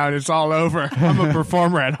lyrics down, it's all over. I'm a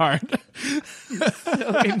performer at heart.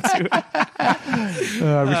 So into it.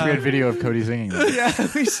 I wish we had video of Cody singing that. Yeah,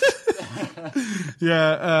 we should.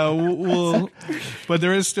 We'll but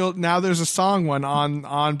there is still now. There's a song one on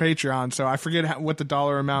Patreon, so I forget what the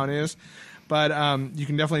dollar amount is, but you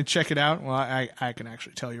can definitely check it out. Well, I can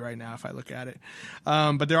actually tell you right now if I look at it.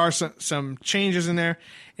 But there are some changes in there,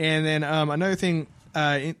 and then another thing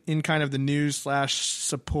in kind of the news /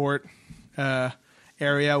 support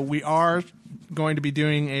area, we are going to be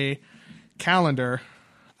doing a calendar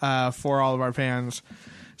for all of our fans.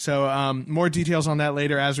 So more details on that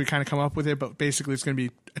later as we kind of come up with it. But basically, it's going to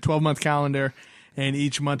be a 12-month calendar, and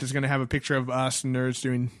each month is going to have a picture of us nerds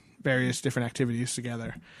doing various different activities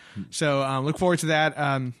together. So look forward to that.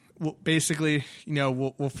 We'll basically,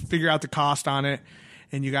 we'll figure out the cost on it,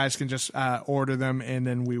 and you guys can just order them, and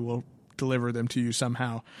then we will deliver them to you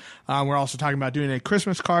somehow. We're also talking about doing a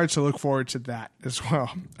Christmas card, so look forward to that as well.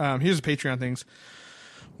 Here's the Patreon things.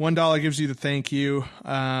 $1 gives you the thank you.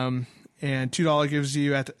 And $2 gives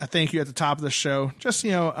you a thank you at the top of the show. Just,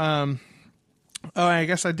 I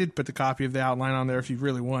guess I did put the copy of the outline on there if you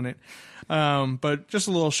really want it. But just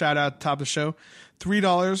a little shout out at the top of the show.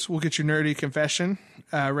 $3 will get your nerdy confession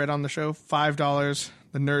read on the show. $5,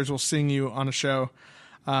 the nerds will sing you on a show.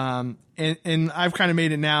 And I've kind of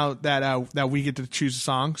made it now that we get to choose a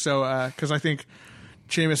song. So, cause I think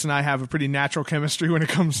Seamus and I have a pretty natural chemistry when it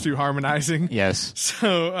comes to harmonizing. Yes.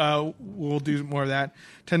 So we'll do more of that.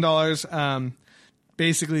 $10.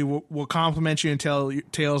 Basically, we'll compliment you and tell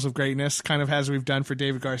tales of greatness, kind of as we've done for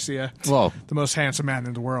David Garcia. Whoa. The most handsome man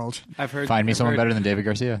in the world. Find me someone better than David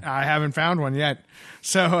Garcia. I haven't found one yet.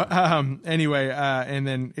 So anyway, and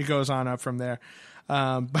then it goes on up from there.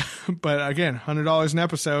 But again, $100 an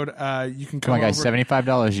episode. You can come on, guys. over.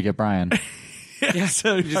 $75, you get Brian. Yeah,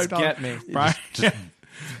 so you just get me. Brian. Just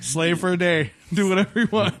slave for a day. Do whatever you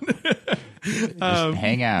want. Just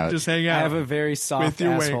hang out. Just hang out. I have a very soft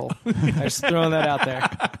your asshole. I'm just throwing that out there.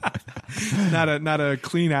 Not a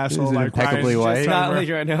clean asshole Is it like impeccably Ryan's. white? Not like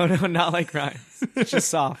Ryan. No, not like Ryan. It's just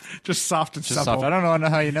soft. Just soft and Just supple. soft. I don't know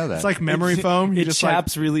how you know that. It's like memory foam. You It just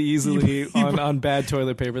chaps really easily on bad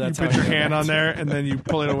toilet paper. That's you how put I your know hand that. on there and then you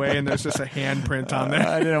pull it away and there's just a handprint on there.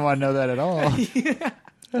 I didn't want to know that at all. Yeah.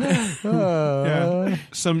 You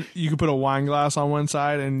can put a wine glass on one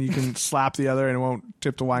side and you can slap the other and it won't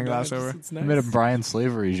tip the wine glass over. It's I nice. made a Brian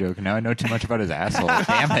slavery joke. Now I know too much about his asshole.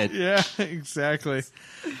 Damn it. Yeah, exactly.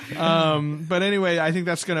 But anyway, I think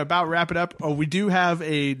that's going to about wrap it up. Oh, we do have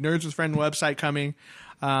a Nerds with Friends website coming,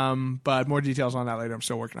 but more details on that later. I'm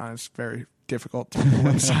still working on it. It's very difficult to make a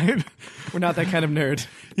website. We're not that kind of nerd.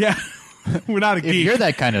 Yeah. We're not a If geek. you're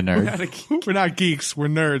that kind of nerd, We're not geeks. We're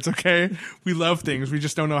nerds, okay? We love things. We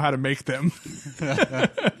just don't know how to make them.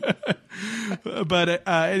 But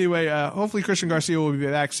anyway, hopefully Christian Garcia will be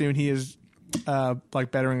back soon. He is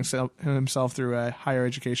bettering himself through higher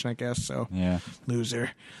education, I guess. So yeah.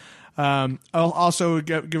 Loser. I'll also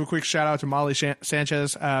give a quick shout out to Molly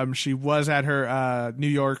Sanchez. She was at her New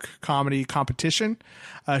York comedy competition.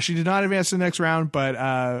 She did not advance to the next round,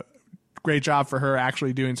 but great job for her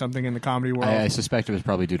actually doing something in the comedy world. I suspect it was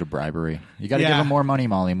probably due to bribery. You got to Yeah. give him more money,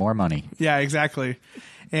 Molly. More money. Yeah, exactly.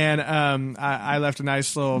 And I left a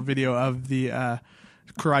nice little video of the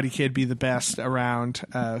Karate Kid be the best around.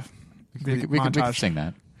 We could sing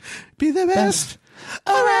that. Be the best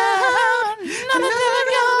around. None of them are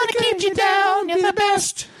gonna keep you down. You're the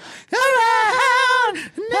best around. None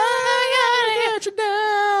of them gonna get you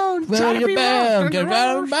down. Well, you're bound, get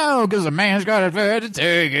right about, because a man's got a fair to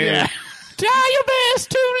take it. Yeah. Try your best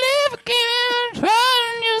to live again,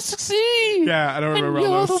 and you'll succeed. Yeah, I don't remember and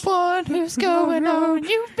all you're those. the one who's going on.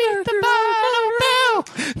 You beat the bell.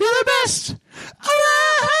 You're the best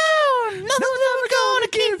around. None of them are gonna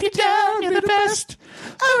keep you down. You're the best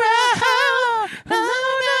around. None of them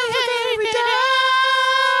are gonna keep you down.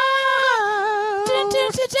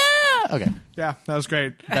 Okay, Yeah, that was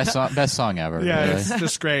great. best song ever. Yeah, really. it's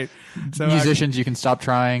just great. So Musicians, you can stop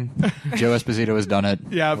trying. Joe Esposito has done it.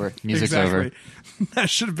 Yeah, Music's exactly. over. That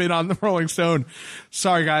should have been on the Rolling Stone.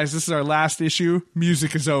 Sorry, guys, this is our last issue.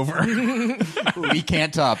 Music is over. We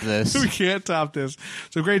can't top this. We can't top this.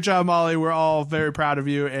 So great job, Molly. We're all very proud of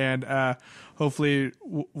you, and hopefully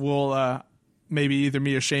we'll maybe either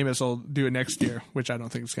me or Seamus will do it next year, which I don't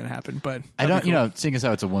think is going to happen. But I that'd don't, be cool. seeing as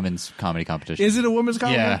how it's a women's comedy competition. Is it a women's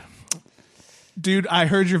comedy? Yeah. Dude, I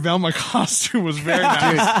heard your Velma costume was very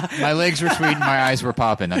nice. Dude, my legs were sweet and my eyes were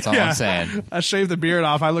popping. That's all I'm saying. I shaved the beard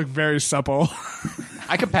off. I look very supple.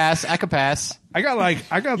 I could pass. I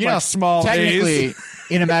got small technically, A's.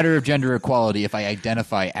 in a matter of gender equality, if I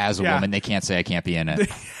identify as a Yeah. woman, they can't say I can't be in it.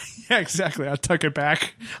 Yeah, exactly. I'll tuck it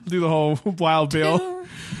back. I'll do the whole Wild Bill.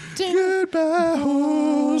 Goodbye,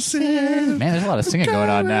 horses. Man, there's a lot of singing going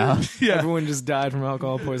on now. Yeah. Everyone just died from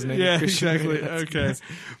alcohol poisoning. Yeah, exactly. Okay.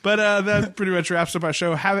 But that pretty much wraps up our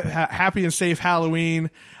show. Happy and safe Halloween.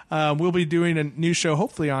 We'll be doing a new show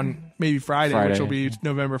hopefully on maybe Friday, which will be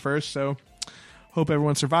November 1st. So hope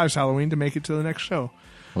everyone survives Halloween to make it to the next show.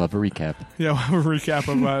 We'll have a recap. Yeah, we'll have a recap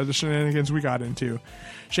of the shenanigans we got into.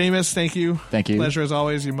 Seamus, thank you. Thank you. Pleasure as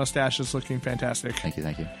always. Your mustache is looking fantastic. Thank you.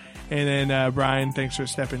 And then Brian, thanks for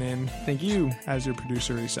stepping in. Thank you. As your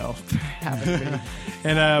producer yourself. Having me.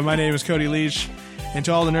 And my name is Cody Leach. And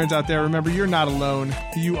to all the nerds out there, remember, you're not alone.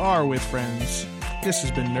 You are with friends. This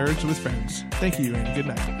has been Nerds with Friends. Thank you and good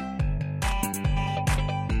night.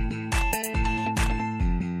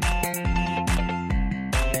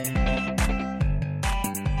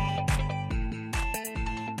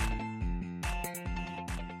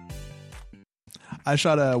 I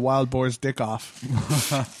shot a wild boar's dick off.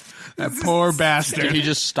 That poor bastard. Did he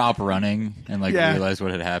just stop running and realize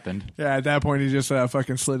what had happened? Yeah, at that point he just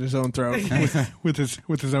fucking slit his own throat with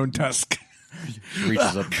his own tusk.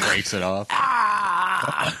 Reaches up, breaks it off.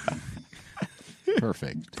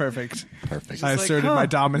 Perfect. I asserted my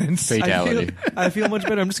dominance. Fatality. I feel much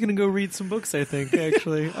better. I'm just gonna go read some books. I think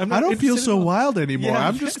actually, I don't feel so wild anymore. Yeah,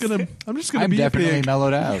 I'm definitely be a pig.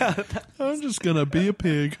 mellowed out. Yeah, I'm just gonna be a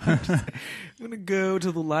pig. I'm gonna go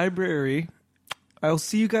to the library. I'll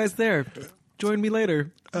see you guys there. Join me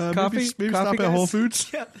later. Coffee? Maybe Coffee, stop guys? at Whole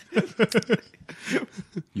Foods. Yeah.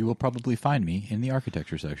 You will probably find me in the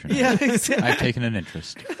architecture section. Yeah, exactly. I've taken an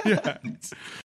interest. Yeah.